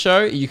see a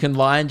show. You can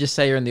lie and just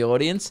say you're in the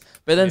audience.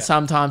 But then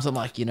sometimes I'm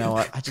like, you know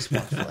what? I just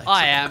want flex.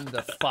 I am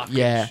the fucking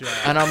Yeah, show.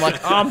 and I'm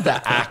like, I'm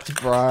the act,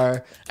 bro.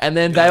 And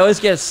then they always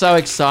get so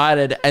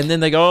excited, and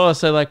then they go, oh,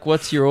 so like,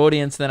 what's your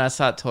audience? Then I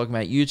start talking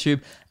about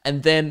YouTube,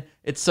 and then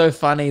it's so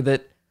funny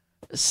that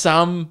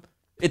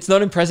it's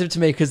not impressive to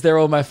me because they're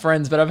all my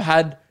friends, but I've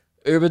had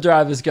Uber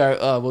drivers go,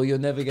 oh, well, you'll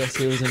never guess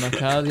who was in my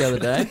car the other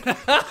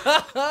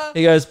day.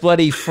 He goes,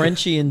 bloody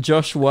Frenchie and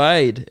Josh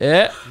Wade.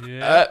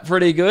 Yeah.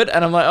 Pretty good.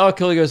 And I'm like, oh,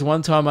 cool. He goes,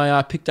 one time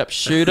I picked up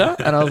Shooter.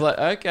 And I was like,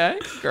 okay,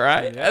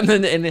 great. And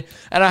then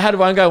and I had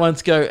one guy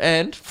once go,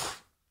 and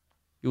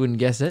you wouldn't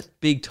guess it,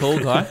 big tall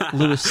guy,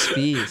 Lewis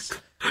Spears.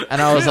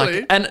 And I was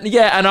Really? like,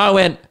 and I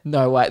went,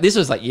 no way. This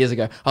was like years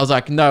ago. I was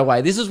like, no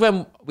way. This was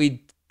when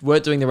we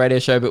weren't doing the radio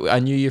show, but I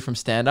knew you from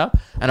stand up.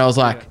 And I was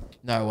like,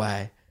 no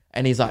way.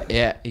 And he's like,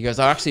 yeah. He goes,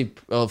 I'm actually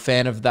a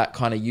fan of that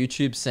kind of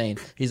YouTube scene.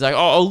 He's like, oh,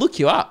 I'll look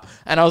you up.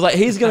 And I was like,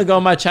 he's going to go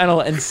on my channel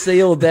and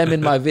see all them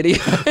in my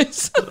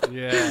videos.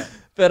 Yeah.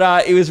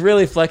 But it was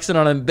really flexing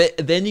on him. But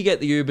then you get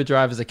the Uber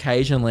drivers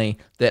occasionally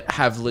that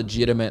have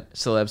legitimate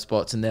celeb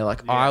spots. And they're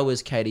like, I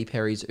was Katy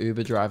Perry's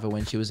Uber driver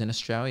when she was in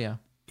Australia.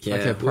 Yeah,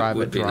 like her private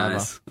would be driver.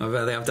 nice.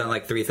 I've done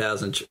like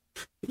 3,000.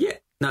 Yeah.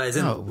 No,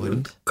 isn't No, it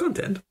wouldn't.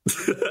 content.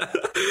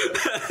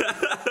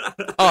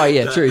 Oh,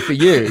 yeah, true. For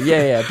you.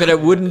 Yeah. But it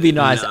wouldn't be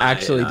nice No,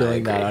 actually I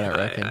doing that, agree. I don't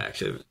reckon. I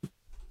actually,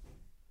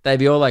 They'd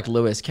be all like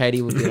Lewis.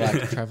 Katie would be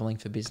like traveling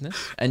for business.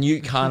 And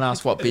you can't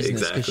ask what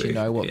business because you Exactly.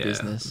 know what Yeah.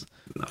 business.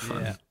 not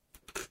fun. Yeah.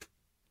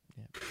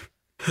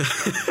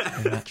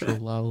 A natural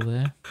lull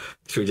there.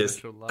 Should we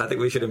just? I think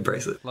we should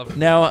embrace it. Love it.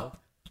 Now,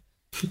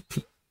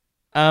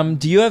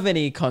 do you have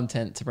any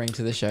content to bring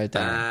to the show,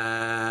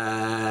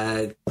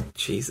 Dan?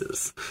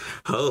 Jesus,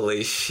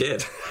 holy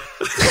shit!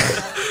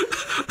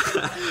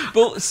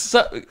 Well,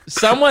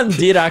 someone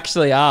did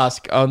actually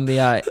ask on the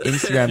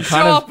Instagram. Show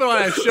up on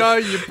our show,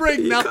 you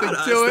bring nothing can't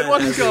ask to it. that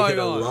What's as you going hit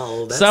a on?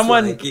 lull. That's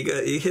Someone- like,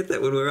 you hit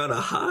that when we're on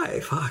a high.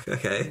 Fuck.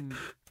 Okay.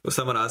 Well,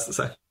 someone asked.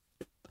 So,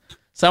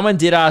 Someone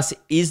did ask,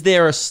 is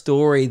there a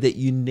story that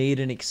you need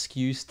an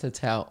excuse to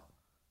tell?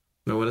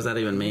 well, what does that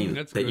even mean?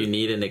 That's That good. you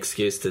need an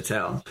excuse to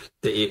tell?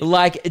 That you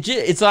Like,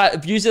 it's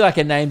like usually like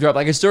a name drop,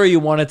 like a story you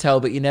want to tell,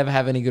 but you never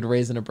have any good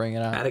reason to bring it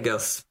I up. had a girl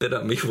spit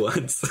on me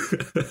once.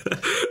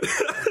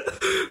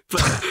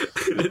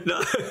 But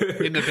no.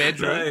 In the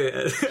bedroom? No.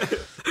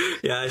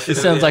 Yeah, I This should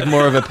sounds like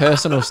more of a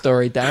personal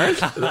story, Darren.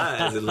 no,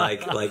 as in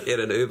like in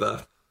an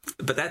Uber.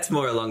 But that's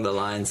more along the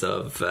lines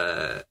of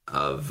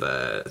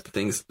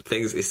things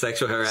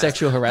sexual harassment.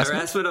 Sexual harassment?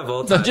 Harassment of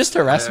all types. Not just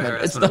harassment.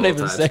 It's Harassment not of all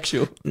even types.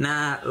 sexual.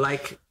 Nah,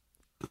 like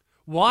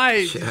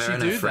Why did her she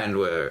and do her friend that?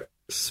 were.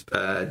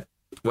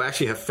 Well,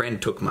 actually, her friend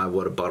took my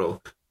water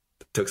bottle,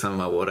 took some of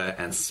my water,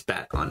 and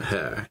spat on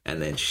her, and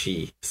then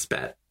she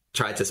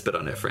tried to spit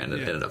on her friend,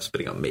 and ended up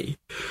spitting on me.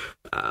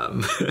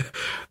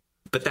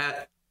 But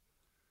that.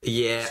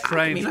 Yeah,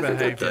 Strange I've got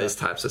behaviour. those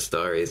types of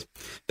stories.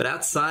 But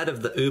outside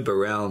of the Uber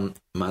realm,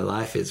 my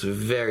life is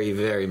very,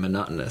 very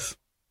monotonous.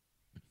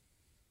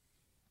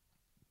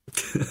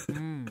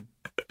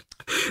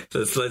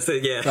 let's say,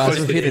 yeah. Guys,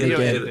 repeat it Video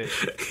again.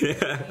 editing.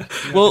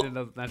 Yeah. Well-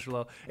 Natural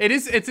level.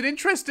 It's an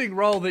interesting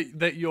role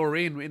that you're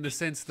in the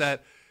sense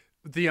that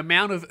the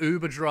amount of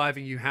Uber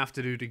driving you have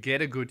to do to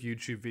get a good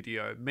YouTube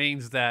video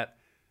means that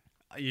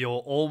you're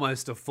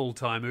almost a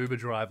full-time Uber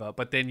driver,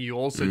 but then you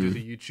also do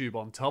the YouTube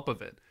on top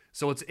of it.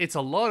 So it's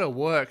a lot of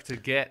work to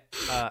get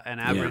an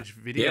average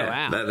video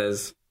Yeah, out. that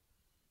is.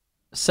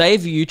 Say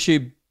if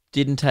YouTube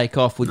didn't take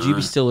off, would you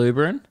be still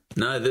Ubering?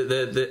 No,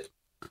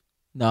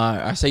 No,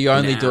 I say you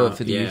only do it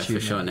for the yeah, YouTube. for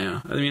sure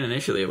now. now. I mean,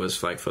 initially it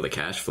was like for the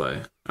cash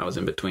flow. I was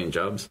in between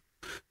jobs.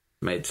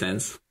 Made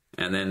sense.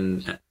 And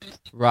then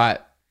Right.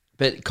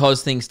 But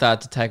because things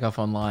start to take off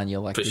online, you're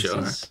like, for this sure,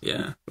 is...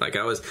 yeah. Like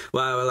I was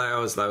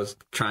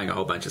trying a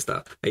whole bunch of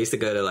stuff. I used to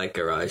go to like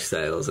garage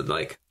sales and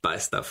like buy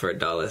stuff for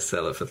 $1,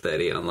 sell it for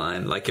 30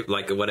 online. Like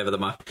whatever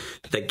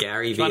the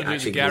Gary V Trying to do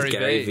actually the Gary was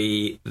Gary V.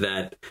 V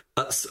that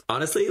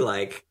honestly,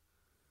 like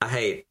I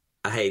hate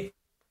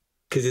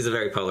because he's a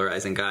very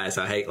polarizing guy.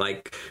 So I hate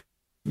like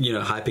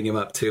hyping him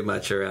up too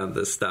much around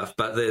this stuff.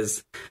 But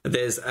there's I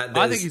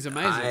think he's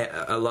amazing.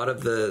 A lot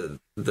of the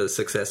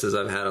successes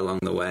I've had along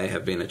the way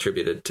have been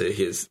attributed to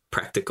his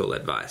practical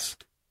advice.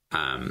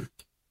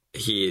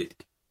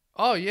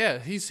 Oh yeah,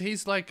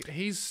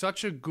 he's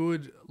such a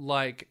good,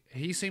 like,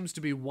 he seems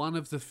to be one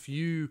of the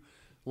few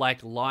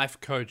like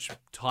life coach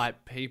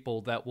type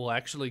people that will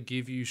actually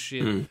give you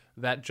shit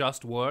that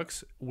just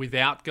works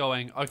without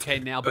going, okay,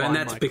 now buy and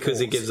that's my because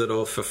he course. gives it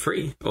all for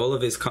free. All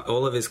of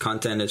his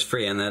content is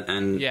free,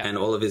 and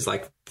all of his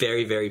like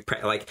very very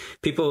like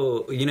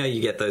people.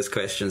 You get those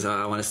questions. Oh,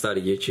 I want to start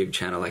a YouTube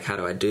channel. Like, how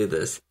do I do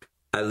this?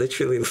 I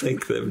literally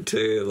link them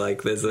to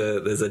like there's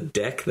a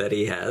deck that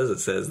he has. It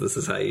says this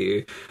is how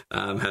you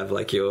have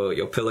like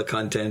your pillar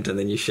content, and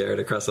then you share it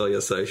across all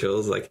your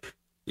socials. Like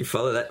you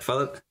follow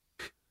that.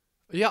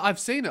 Yeah, I've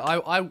seen it.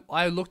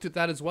 I looked at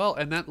that as well,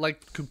 and that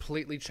like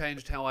completely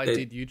changed how I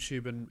did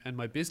YouTube and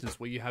my business,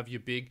 where you have your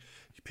big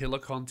pillar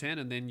content,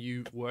 and then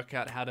you work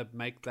out how to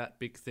make that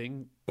big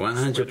thing.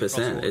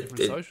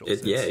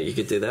 100%. Yeah, you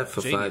could do that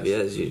for genius. 5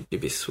 years. You'd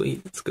be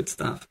sweet. It's good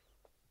stuff.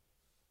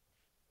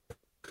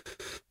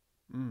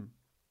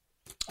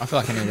 I feel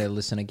like I need to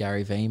listen to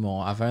Gary Vee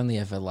more. I've only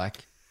ever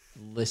like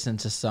listened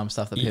to some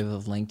stuff that people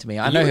have linked to me.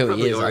 I know who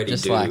he is. I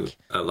just like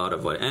a lot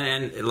of what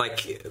and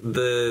like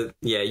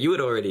you would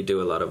already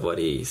do a lot of what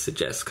he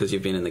suggests because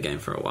you've been in the game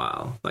for a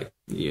while. Like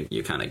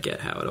you kind of get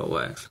how it all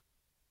works.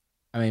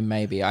 I mean,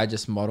 maybe I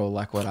just model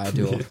like what I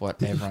do of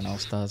what everyone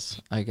else does,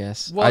 I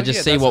guess. Well, I just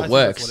yeah, see I what think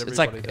works. that's what It's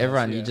like everybody does,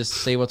 everyone, yeah. you just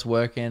see what's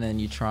working and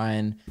you try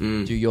and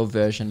do your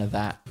version of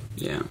that.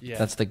 Yeah.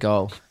 That's the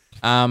goal.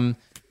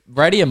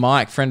 Radio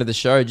Mike, friend of the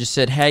show, just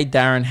said, "Hey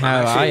Darren,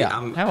 how are you?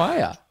 How are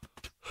you?"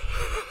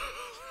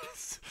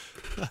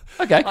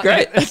 Okay,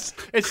 great.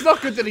 It's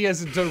not good that he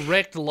has a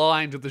direct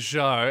line to the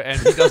show and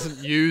he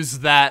doesn't use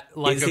that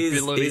like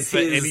ability for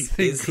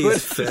anything. Is good.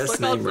 his first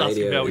Like, name I'll ask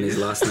him Radio how and he his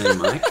is. last name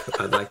Mike?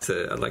 I'd like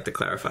to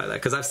clarify that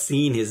because I've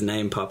seen his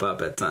name pop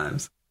up at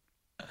times.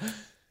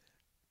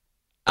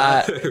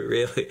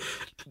 Really?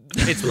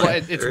 It's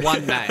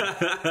one name.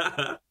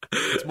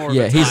 It's more of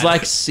Yeah, a he's title.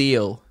 like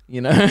Seal,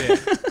 you know?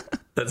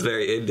 That's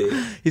very indie.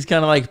 He's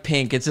kind of like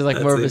Pink. It's just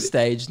like more of a That's it.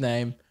 stage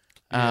name.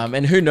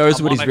 And who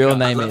knows what his real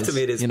name I'd love to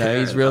meet is? his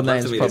parents. His real I'd love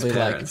name's to meet his probably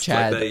like parents.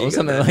 Chad there you or go.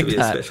 something That'd like be a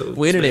that. special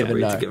We don't even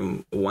treat know. to give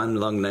him one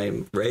long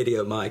name,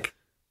 Radio Mike.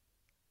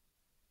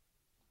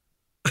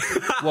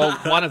 Well,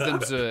 one of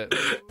them's an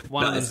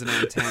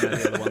antenna,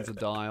 the other one's a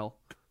dial.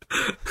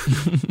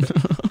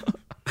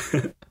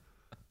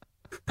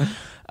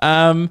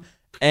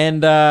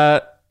 And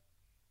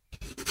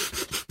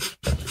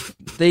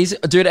these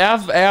dude,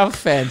 our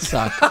fans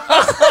suck.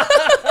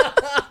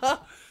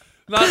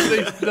 No,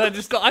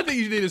 I think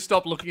you need to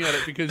stop looking at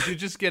it because you're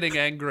just getting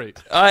angry.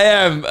 I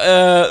am.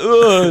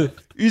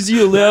 Is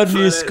he allowed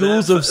near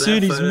schools? I've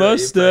seen his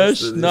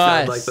mustache.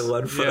 Nice. Like the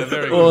one Yeah,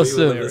 very from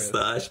awesome.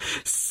 mustache.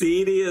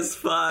 Seedy as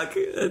fuck.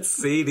 It's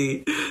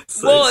seedy.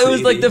 So Well, it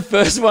was like seedy. the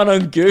first one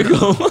on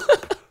Google.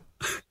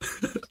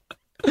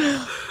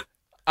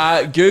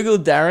 Google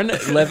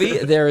Darren Levy.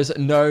 There is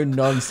no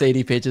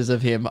non-seedy pictures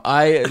of him.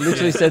 I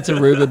literally said to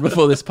Ruben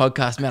before this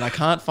podcast, man, I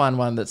can't find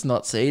one that's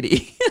not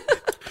seedy.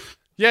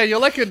 Yeah,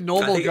 you're like a I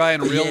normal think- guy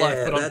in real yeah, life,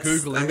 but on that's-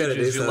 Google I gotta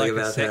do Images, you're like something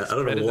a about sex that. I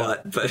don't predator. know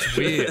what, but It's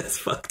weird. it's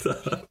fucked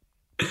up.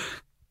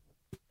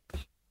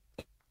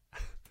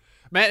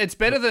 Man, it's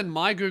better than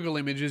my Google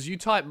Images. You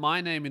type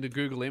my name into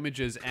Google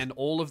Images, and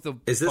all of the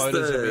Is this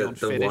photos of me on the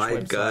fetish white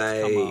websites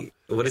guy? come up.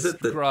 What is It's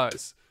it? The,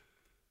 gross.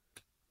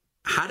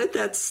 how did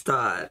that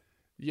start?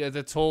 Yeah,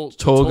 the tall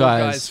Tall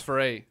guys. guys.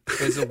 Free.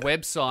 There's a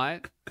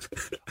website.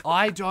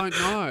 I don't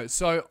know.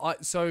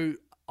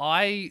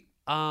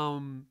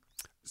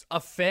 A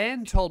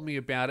fan told me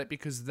about it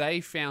because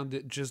they found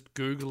it just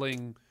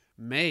Googling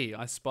me,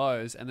 I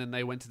suppose, and then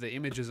they went to the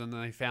images and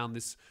they found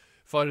this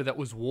photo that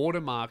was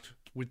watermarked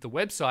with the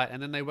website,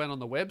 and then they went on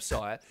the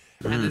website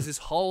and there's this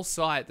whole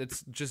site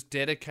that's just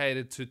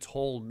dedicated to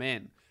tall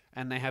men.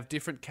 And they have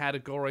different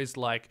categories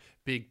like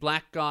big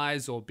black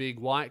guys or big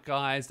white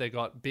guys. They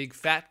got big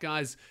fat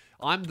guys.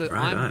 I'm the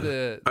Right I'm on.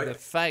 the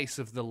face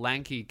of the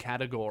lanky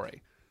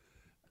category.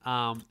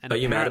 And Are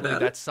you mad apparently about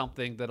that's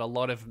something that a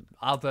lot of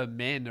other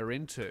men are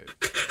into.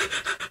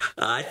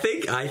 I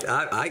think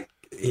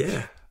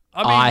yeah.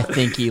 I mean, I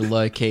think he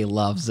low key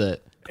loves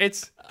it.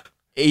 it's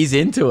He's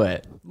into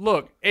it.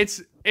 look,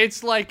 it's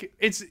like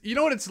you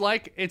know what it's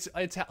like. It's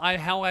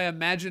how I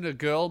imagine a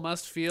girl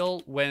must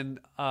feel when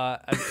a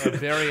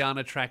very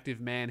unattractive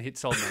man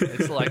hits on them.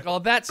 It's like, oh,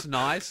 that's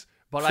nice,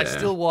 but I Fair.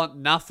 still want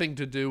nothing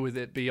to do with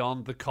it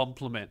beyond the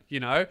compliment. You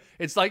know,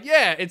 it's like,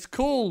 yeah, it's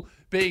cool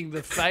being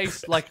the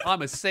face. Like,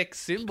 I'm a sex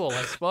symbol,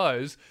 I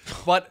suppose,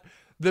 but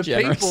the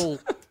Generous. people.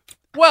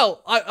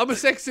 Well, I'm a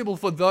sex symbol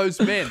for those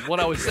men. What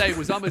I was saying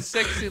was I'm a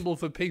sex symbol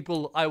for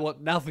people I want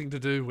nothing to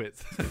do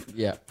with.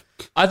 Yeah.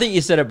 I think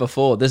you said it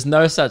before. There's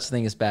no such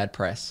thing as bad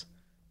press.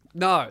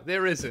 No,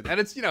 there isn't, and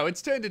it's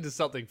it's turned into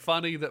something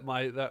funny that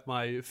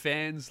my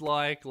fans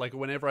like. Like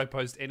whenever I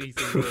post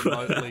anything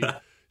remotely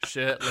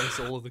shirtless,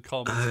 all of the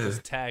comments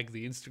just tag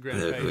the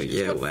Instagram page. It's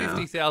Yeah, got wow.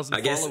 50,000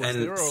 I guess, followers.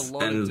 There are a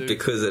lot of and dudes.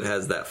 because it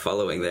has that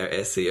following, their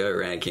SEO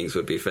rankings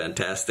would be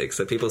fantastic.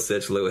 So people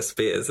search Lewis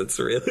Spears, it's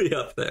really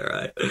up there,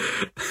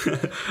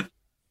 right?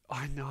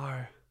 I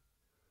know.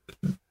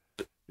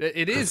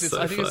 It is. That's It's,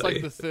 so I think it's like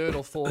funny. the third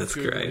or fourth That's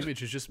Google great.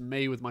 image is just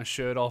me with my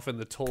shirt off and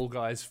the tall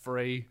guys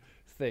free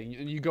thing.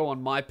 And you go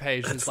on my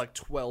page, there's like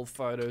 12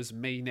 photos,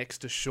 me next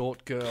to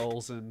short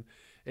girls, and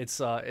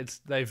it's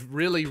they've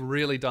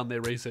really done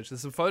their research. There's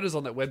some photos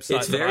on that website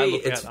It's that I very-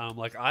 look it's- at. I'm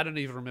like, I don't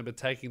even remember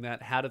taking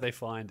that. How did they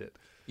find it?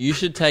 You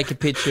should take a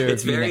picture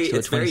It's of you very, next to a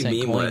it's 20 very cent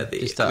meme coin. worthy.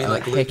 Just I a mean,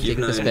 like, Luke, hectic you've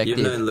perspective.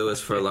 known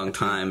Lewis for a long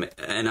time,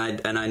 and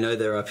I know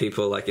there are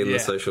people like in Yeah. the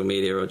social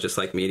media or just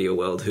like media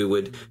world who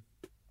would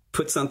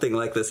put something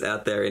like this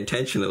out there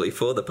intentionally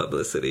for the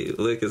publicity.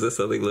 Luke, is this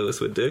something Lewis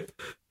would do?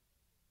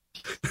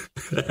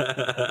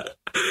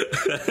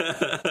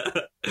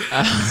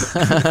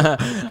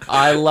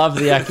 I love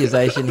the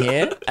accusation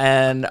here,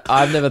 and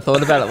I've never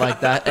thought about it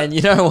like that. And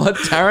you know what,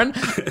 Darren?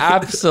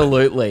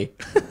 Absolutely.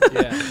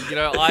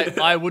 Yeah,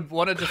 I would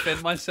want to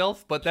defend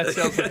myself, but that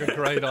sounds like a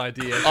great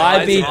idea.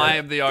 I'd be- I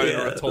am the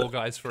owner of Tall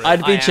Guys Free.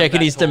 I'd I be am checking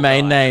that his tall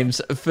domain guy.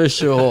 names for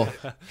sure.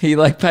 He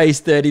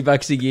pays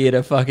 $30 a year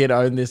to fucking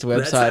own this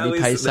website.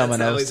 He pays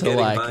someone else to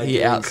he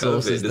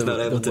outsources He's the not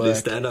able the to do work,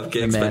 stand-up the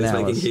gigs, but man he's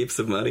making hours. heaps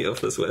of money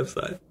off this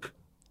website.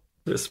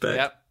 Respect.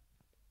 Yep.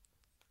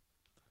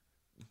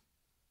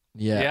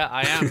 Yeah. Yeah,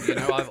 I am.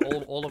 I've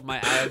all of my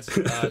ads.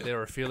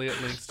 They're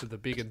affiliate links to the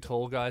Big and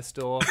Tall Guy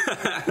store.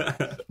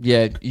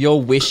 Yeah,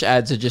 your Wish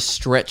ads are just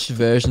stretched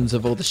versions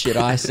of all the shit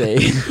I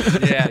see.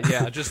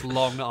 Yeah, just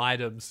long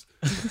items.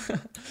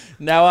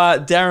 Now,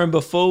 Darren,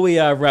 before we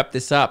wrap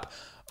this up,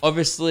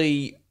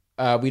 obviously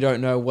we don't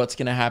know what's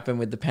going to happen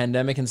with the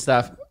pandemic and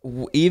stuff.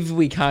 If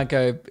you can't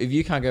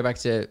go back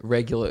to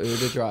regular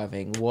Uber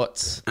driving,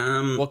 what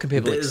can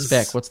people There's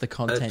expect? What's the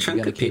content a you're chunk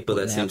going to of keep people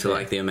that putting seem out to there?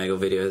 like the Omegle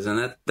videos,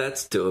 and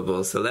that's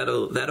doable. So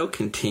that'll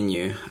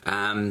continue.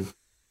 I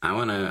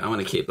want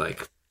to keep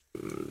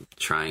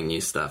trying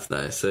new stuff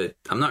though. So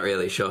I'm not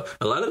really sure.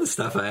 A lot of the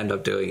stuff I end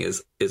up doing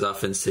is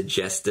often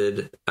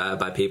suggested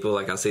by people.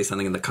 Like I'll see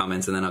something in the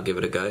comments and then I'll give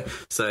it a go.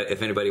 So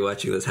if anybody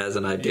watching this has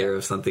an idea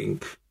of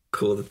something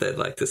cool that they'd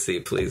like to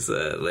see, please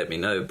let me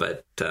know.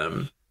 But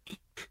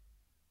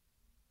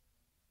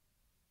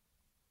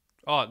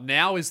Oh,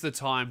 now is the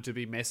time to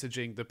be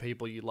messaging the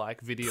people you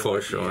like video For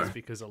ideas, sure.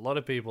 because a lot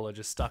of people are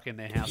just stuck in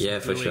their house Yeah,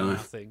 for doing sure.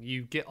 nothing.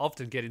 You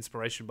often get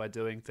inspiration by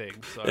doing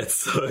things. So it's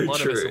so a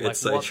lot of us true. are like, It's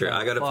so what true. the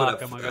I got to fuck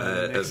put am up I gonna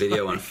do a next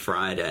video week? on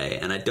Friday,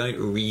 and I don't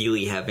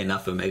really have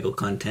enough Omegle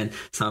content.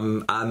 So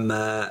I'm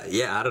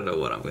I don't know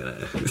what I'm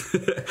gonna.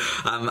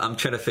 I'm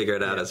trying to figure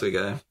it out as we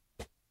go.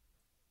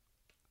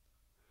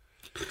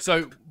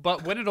 So,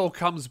 but when it all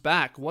comes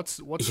back, what's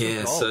the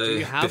Yeah, goal? so Do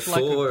you have before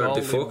like a goal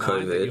before in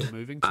mind that COVID, you're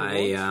moving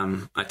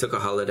towards? I took a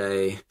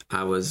holiday.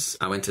 I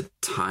went to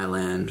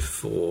Thailand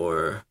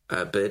for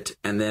a bit,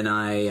 and then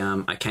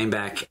I came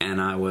back and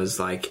I was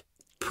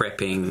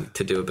prepping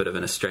to do a bit of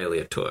an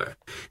Australia tour,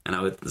 and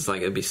I was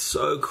like, it'd be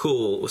so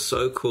cool. It was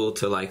so cool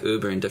to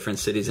Uber in different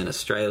cities in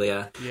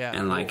Australia, Yeah,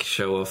 and cool.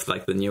 show off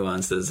the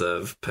nuances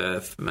of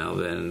Perth,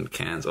 Melbourne,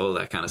 Cairns, all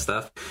that kind of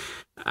stuff.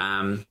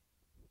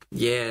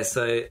 Yeah,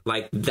 so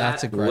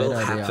That's a that great will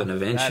idea. happen That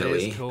is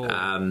eventually.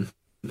 cool.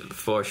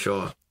 For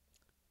sure.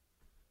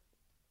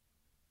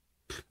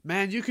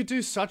 Man, you could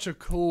do such a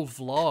cool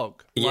vlog.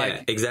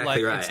 Yeah,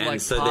 exactly right. It's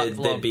And so part there'd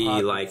vlog, be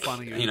part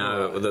funny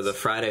Uber the rides.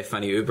 Friday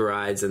funny Uber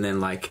rides, and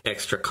then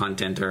extra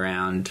content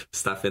around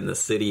stuff in the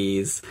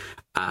cities.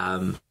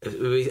 I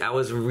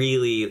was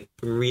really,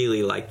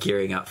 really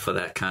gearing up for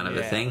that kind of a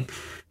Yeah. thing.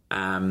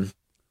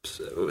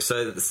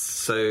 So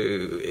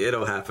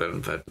it'll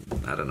happen, but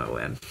I don't know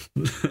when.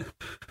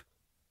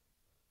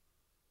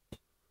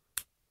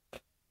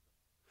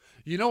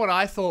 You know what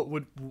I thought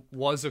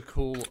was a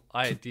cool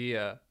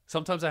idea?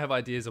 Sometimes I have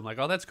ideas. I'm like,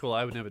 oh, that's cool.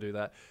 I would never do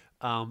that.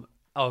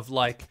 Of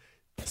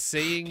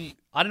seeing,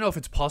 I don't know if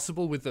it's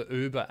possible with the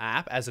Uber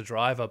app as a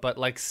driver, but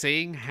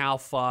seeing how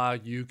far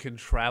you can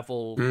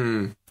travel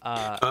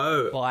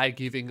Oh, by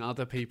giving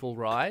other people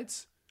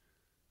rides.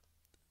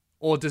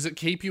 or does it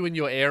keep you in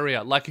your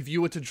area? Like if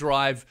you were to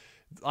drive,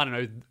 I don't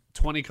know,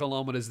 20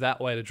 kilometers that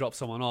way to drop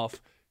someone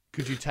off,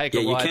 could you take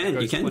a ride that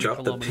goes 20 drop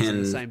the kilometers in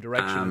pin the same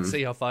direction and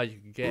see how far you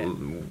can get?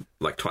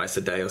 like twice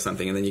a day or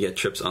something, and then you get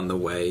trips on the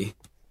way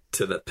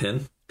to the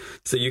pin.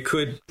 So you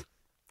could.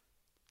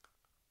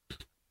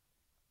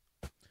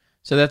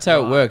 So that's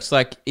how it works.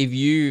 Like if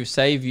you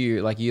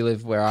like you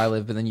live where I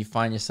live, but then you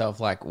find yourself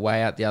like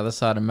way out the other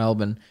side of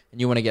Melbourne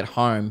and you want to get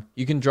home,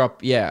 you can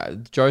drop. Yeah,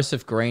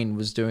 Joseph Green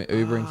was doing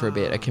Ubering for a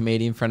bit. A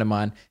comedian friend of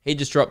mine. He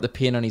just dropped the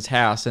pin on his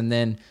house, and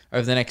then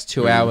over the next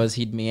 2 hours,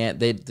 he'd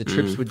the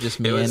trips would just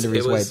meander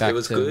his way back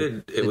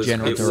to the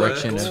general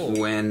direction of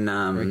when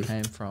where he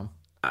came from.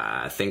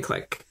 I think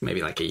like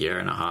maybe like a year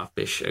and a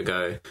half-ish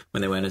ago when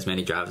there weren't as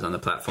many drivers on the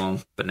platform.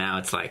 But now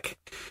it's like,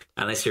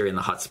 unless you're in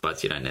the hot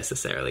spots, you don't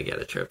necessarily get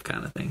a trip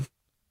kind of thing.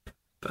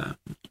 But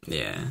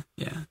yeah.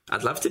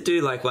 I'd love to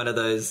do like one of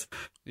those.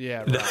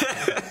 Yeah,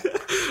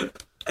 right.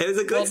 It was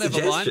a good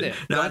suggestion.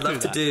 No, I'd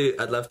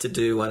love to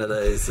do one of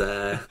those.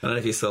 I don't know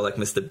if you saw like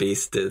Mr.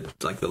 Beast did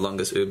like the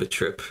longest Uber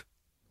trip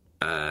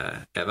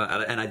ever.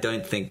 And I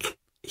don't think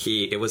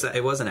it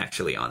wasn't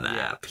actually on the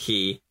app.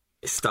 He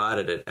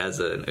started it as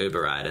an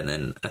Uber ride, and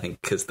then I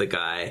think because the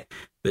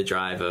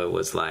driver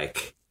was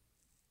like,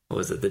 what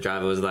was it? The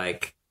driver was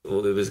like,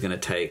 well, Uber's going to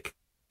take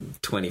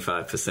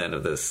 25%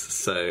 of this.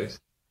 So,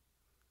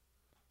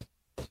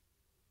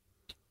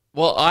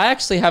 well, I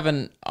actually have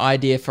an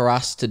idea for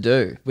us to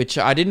do, which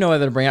I didn't know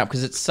whether to bring up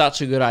because it's such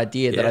a good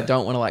idea that I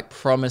don't want to like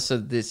promise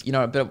this,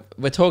 but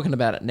we're talking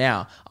about it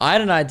now. I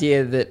had an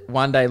idea that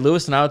one day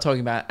Lewis and I were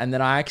talking about, and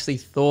then I actually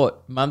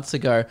thought months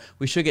ago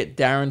we should get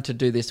Darren to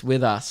do this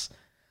with us.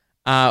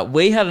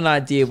 We had an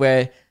idea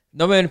where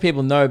not many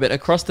people know, but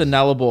across the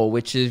Nullarbor,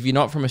 which is, if you're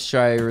not from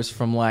Australia, is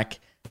from like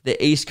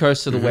the east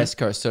coast to the west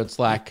coast. So it's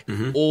like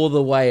all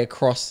the way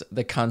across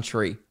the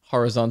country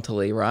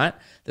horizontally, right?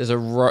 There's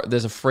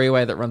a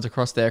freeway that runs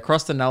across there.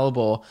 Across the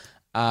Nullarbor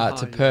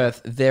to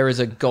Perth, there is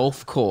a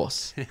golf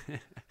course.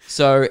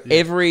 So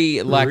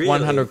every like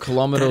 100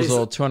 kilometers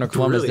or 200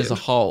 kilometers, there's a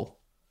hole.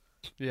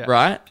 Yeah.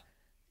 Right?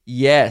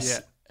 Yes.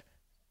 Yeah.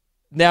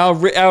 Now,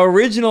 our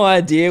original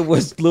idea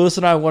was Lewis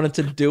and I wanted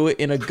to do it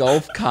in a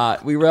golf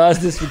cart. We realized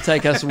this would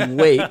take us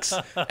weeks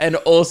and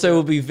also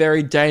would be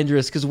very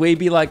dangerous because we'd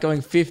be like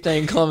going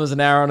 15 kilometers an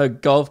hour on a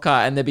golf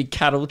cart and there'd be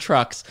cattle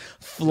trucks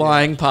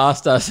flying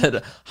past us at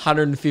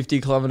 150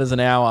 kilometers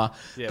an hour.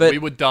 Yeah, but we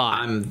would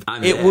die.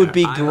 it would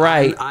be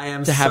great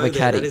to have a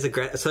caddy. That is a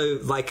great. So,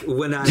 like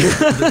when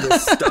the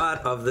start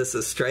of this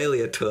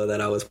Australia tour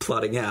that I was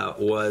plotting out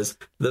was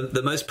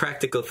the most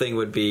practical thing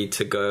would be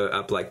to go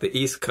up like the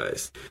East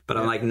Coast,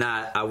 but I'm like,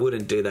 nah, I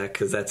wouldn't do that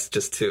because that's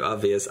just too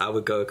obvious. I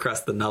would go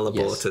across the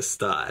Nullarbor to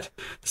start.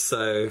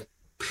 So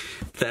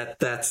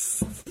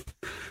that's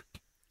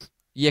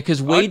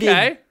because we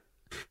did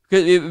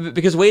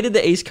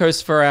the East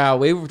Coast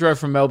we drove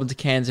from Melbourne to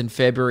Cairns in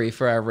February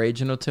for our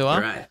regional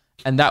tour, right?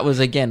 And that was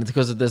again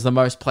because there's the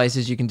most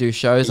places you can do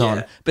shows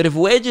on. But if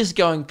we're just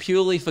going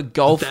purely for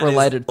golf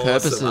related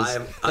purposes,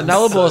 the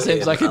Nullarbor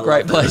seems like a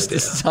great place to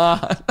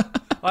start.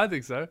 I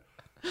think so.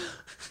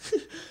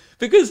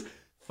 Because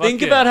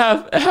think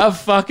about how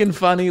fucking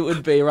funny it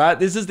would be, right?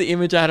 This is the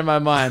image I had in my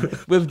mind.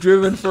 We've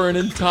driven for an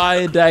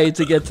entire day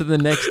to get to the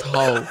next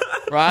hole,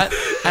 right?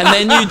 And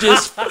then you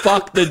just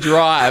fuck the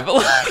drive.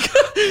 Like,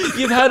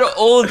 you've had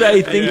all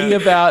day thinking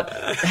about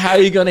how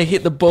you're going to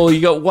hit the ball.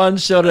 You got one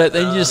shot at it,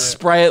 then you just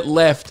spray it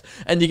left,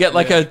 and you get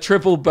like a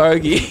triple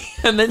bogey.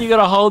 And then you got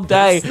a whole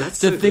day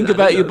to think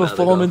about your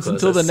performance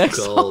until the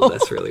next hole.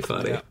 That's really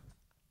funny. Yeah.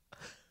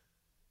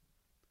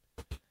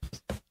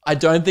 I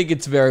don't think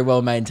it's very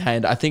well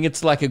maintained. I think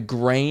it's like a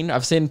green.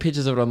 I've seen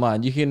pictures of it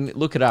online. You can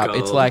look it up. Gold.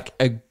 It's like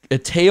a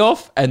tee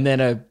off and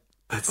then a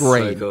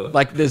green. So cool.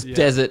 Like there's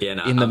desert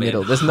in the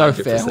middle. There's no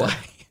 100%. Fairway.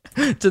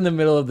 It's in the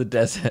middle of the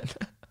desert.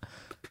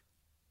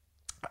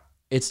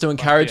 It's to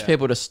encourage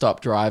people to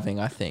stop driving,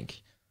 I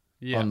think,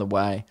 on the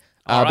way.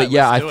 But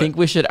yeah, I think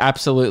we should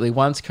absolutely,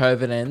 once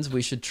COVID ends,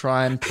 we should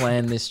try and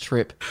plan this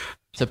trip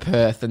to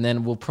Perth, and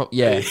then we'll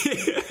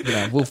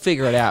we'll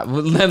figure it out.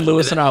 Then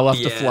Lewis and I will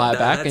have to fly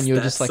back, and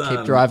you'll just like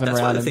keep driving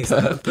around in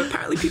Perth. But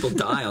apparently, people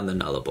die on the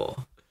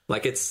Nullarbor.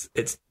 Like it's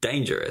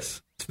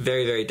dangerous. It's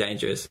very, very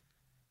dangerous.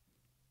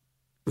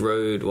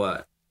 Road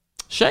what?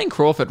 Shane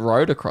Crawford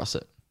rode across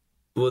it.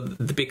 Well,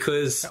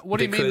 because what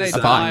do you mean they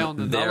die on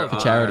the Nullarbor? For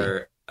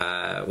charity.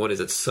 What is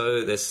it?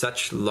 So there's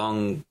such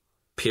long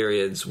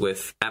periods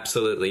with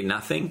absolutely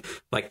nothing,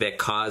 like their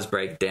cars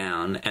break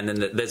down, and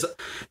then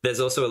there's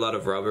also a lot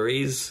of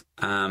robberies,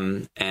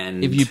 and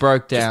if you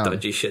broke down, just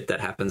dodgy shit that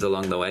happens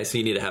along the way. So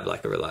you need to have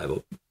like a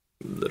reliable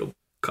little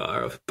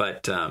car.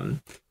 But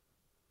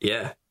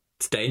yeah,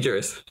 it's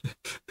dangerous.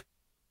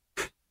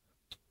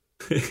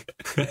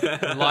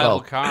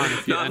 Reliable car. And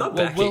if you, no, I'm not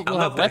we'll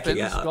have backing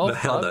weapons, out. golf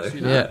Hell clubs. no.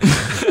 You know?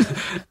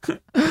 Yeah.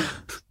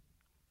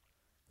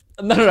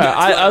 No.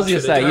 I was going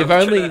to say, you've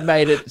only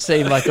made it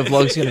seem like the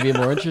vlog's going to be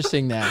more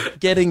interesting now.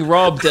 Getting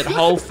robbed at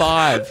hole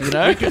 5, you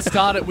know? We could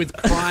start it with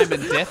crime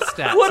and death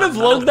stats. What a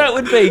vlog that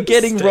would be,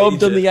 getting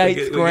robbed on the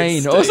 8th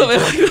green or something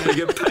like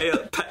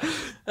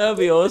that. That'd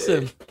be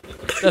awesome.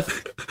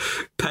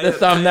 Pay The a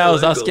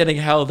thumbnail's us local. getting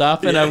held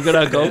up, and I've got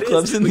our golf It is.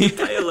 clubs in We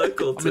the. pay a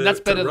local I mean, that's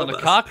better than a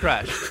car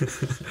crash.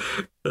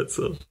 That's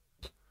all.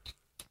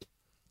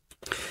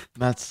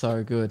 That's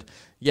so good.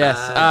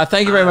 Yes.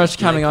 Thank you very much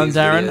for coming on, Make these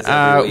Darren.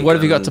 videos every week What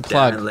have you got on to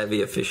plug? Darren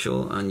Levy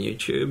Official on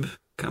YouTube.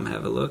 Come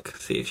have a look.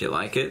 See if you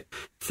like it.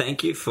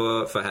 Thank you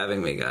for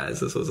having me, guys.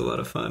 This was a lot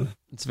of fun.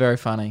 It's very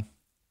funny.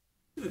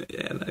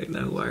 Yeah,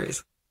 no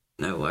worries.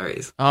 No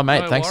worries. Oh,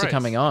 mate, No thanks for worries.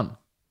 coming on.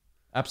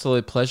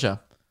 Absolute pleasure.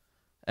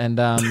 And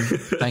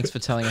thanks for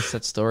telling us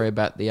that story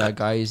about the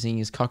guy using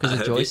his cock as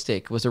a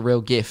joystick. It was a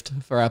real gift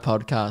for our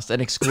podcast, an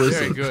Very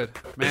exclusive. good.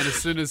 Man, as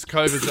soon as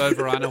COVID's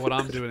over, I know what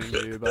I'm doing in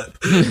Uber.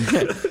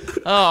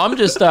 Oh, I'm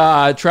just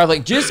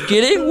traveling. Just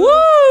kidding.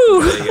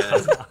 Woo! There you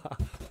go.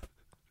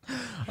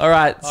 All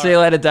right. See you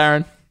later,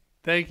 Darren.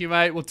 Thank you,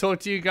 mate. We'll talk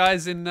to you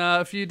guys in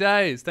a few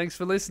days. Thanks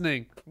for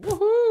listening.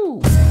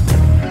 Woohoo!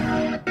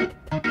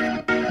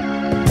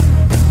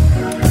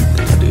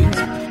 Thanks, dudes.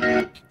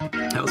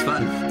 That was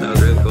fun. That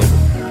was really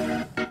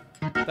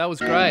cool. That was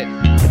great.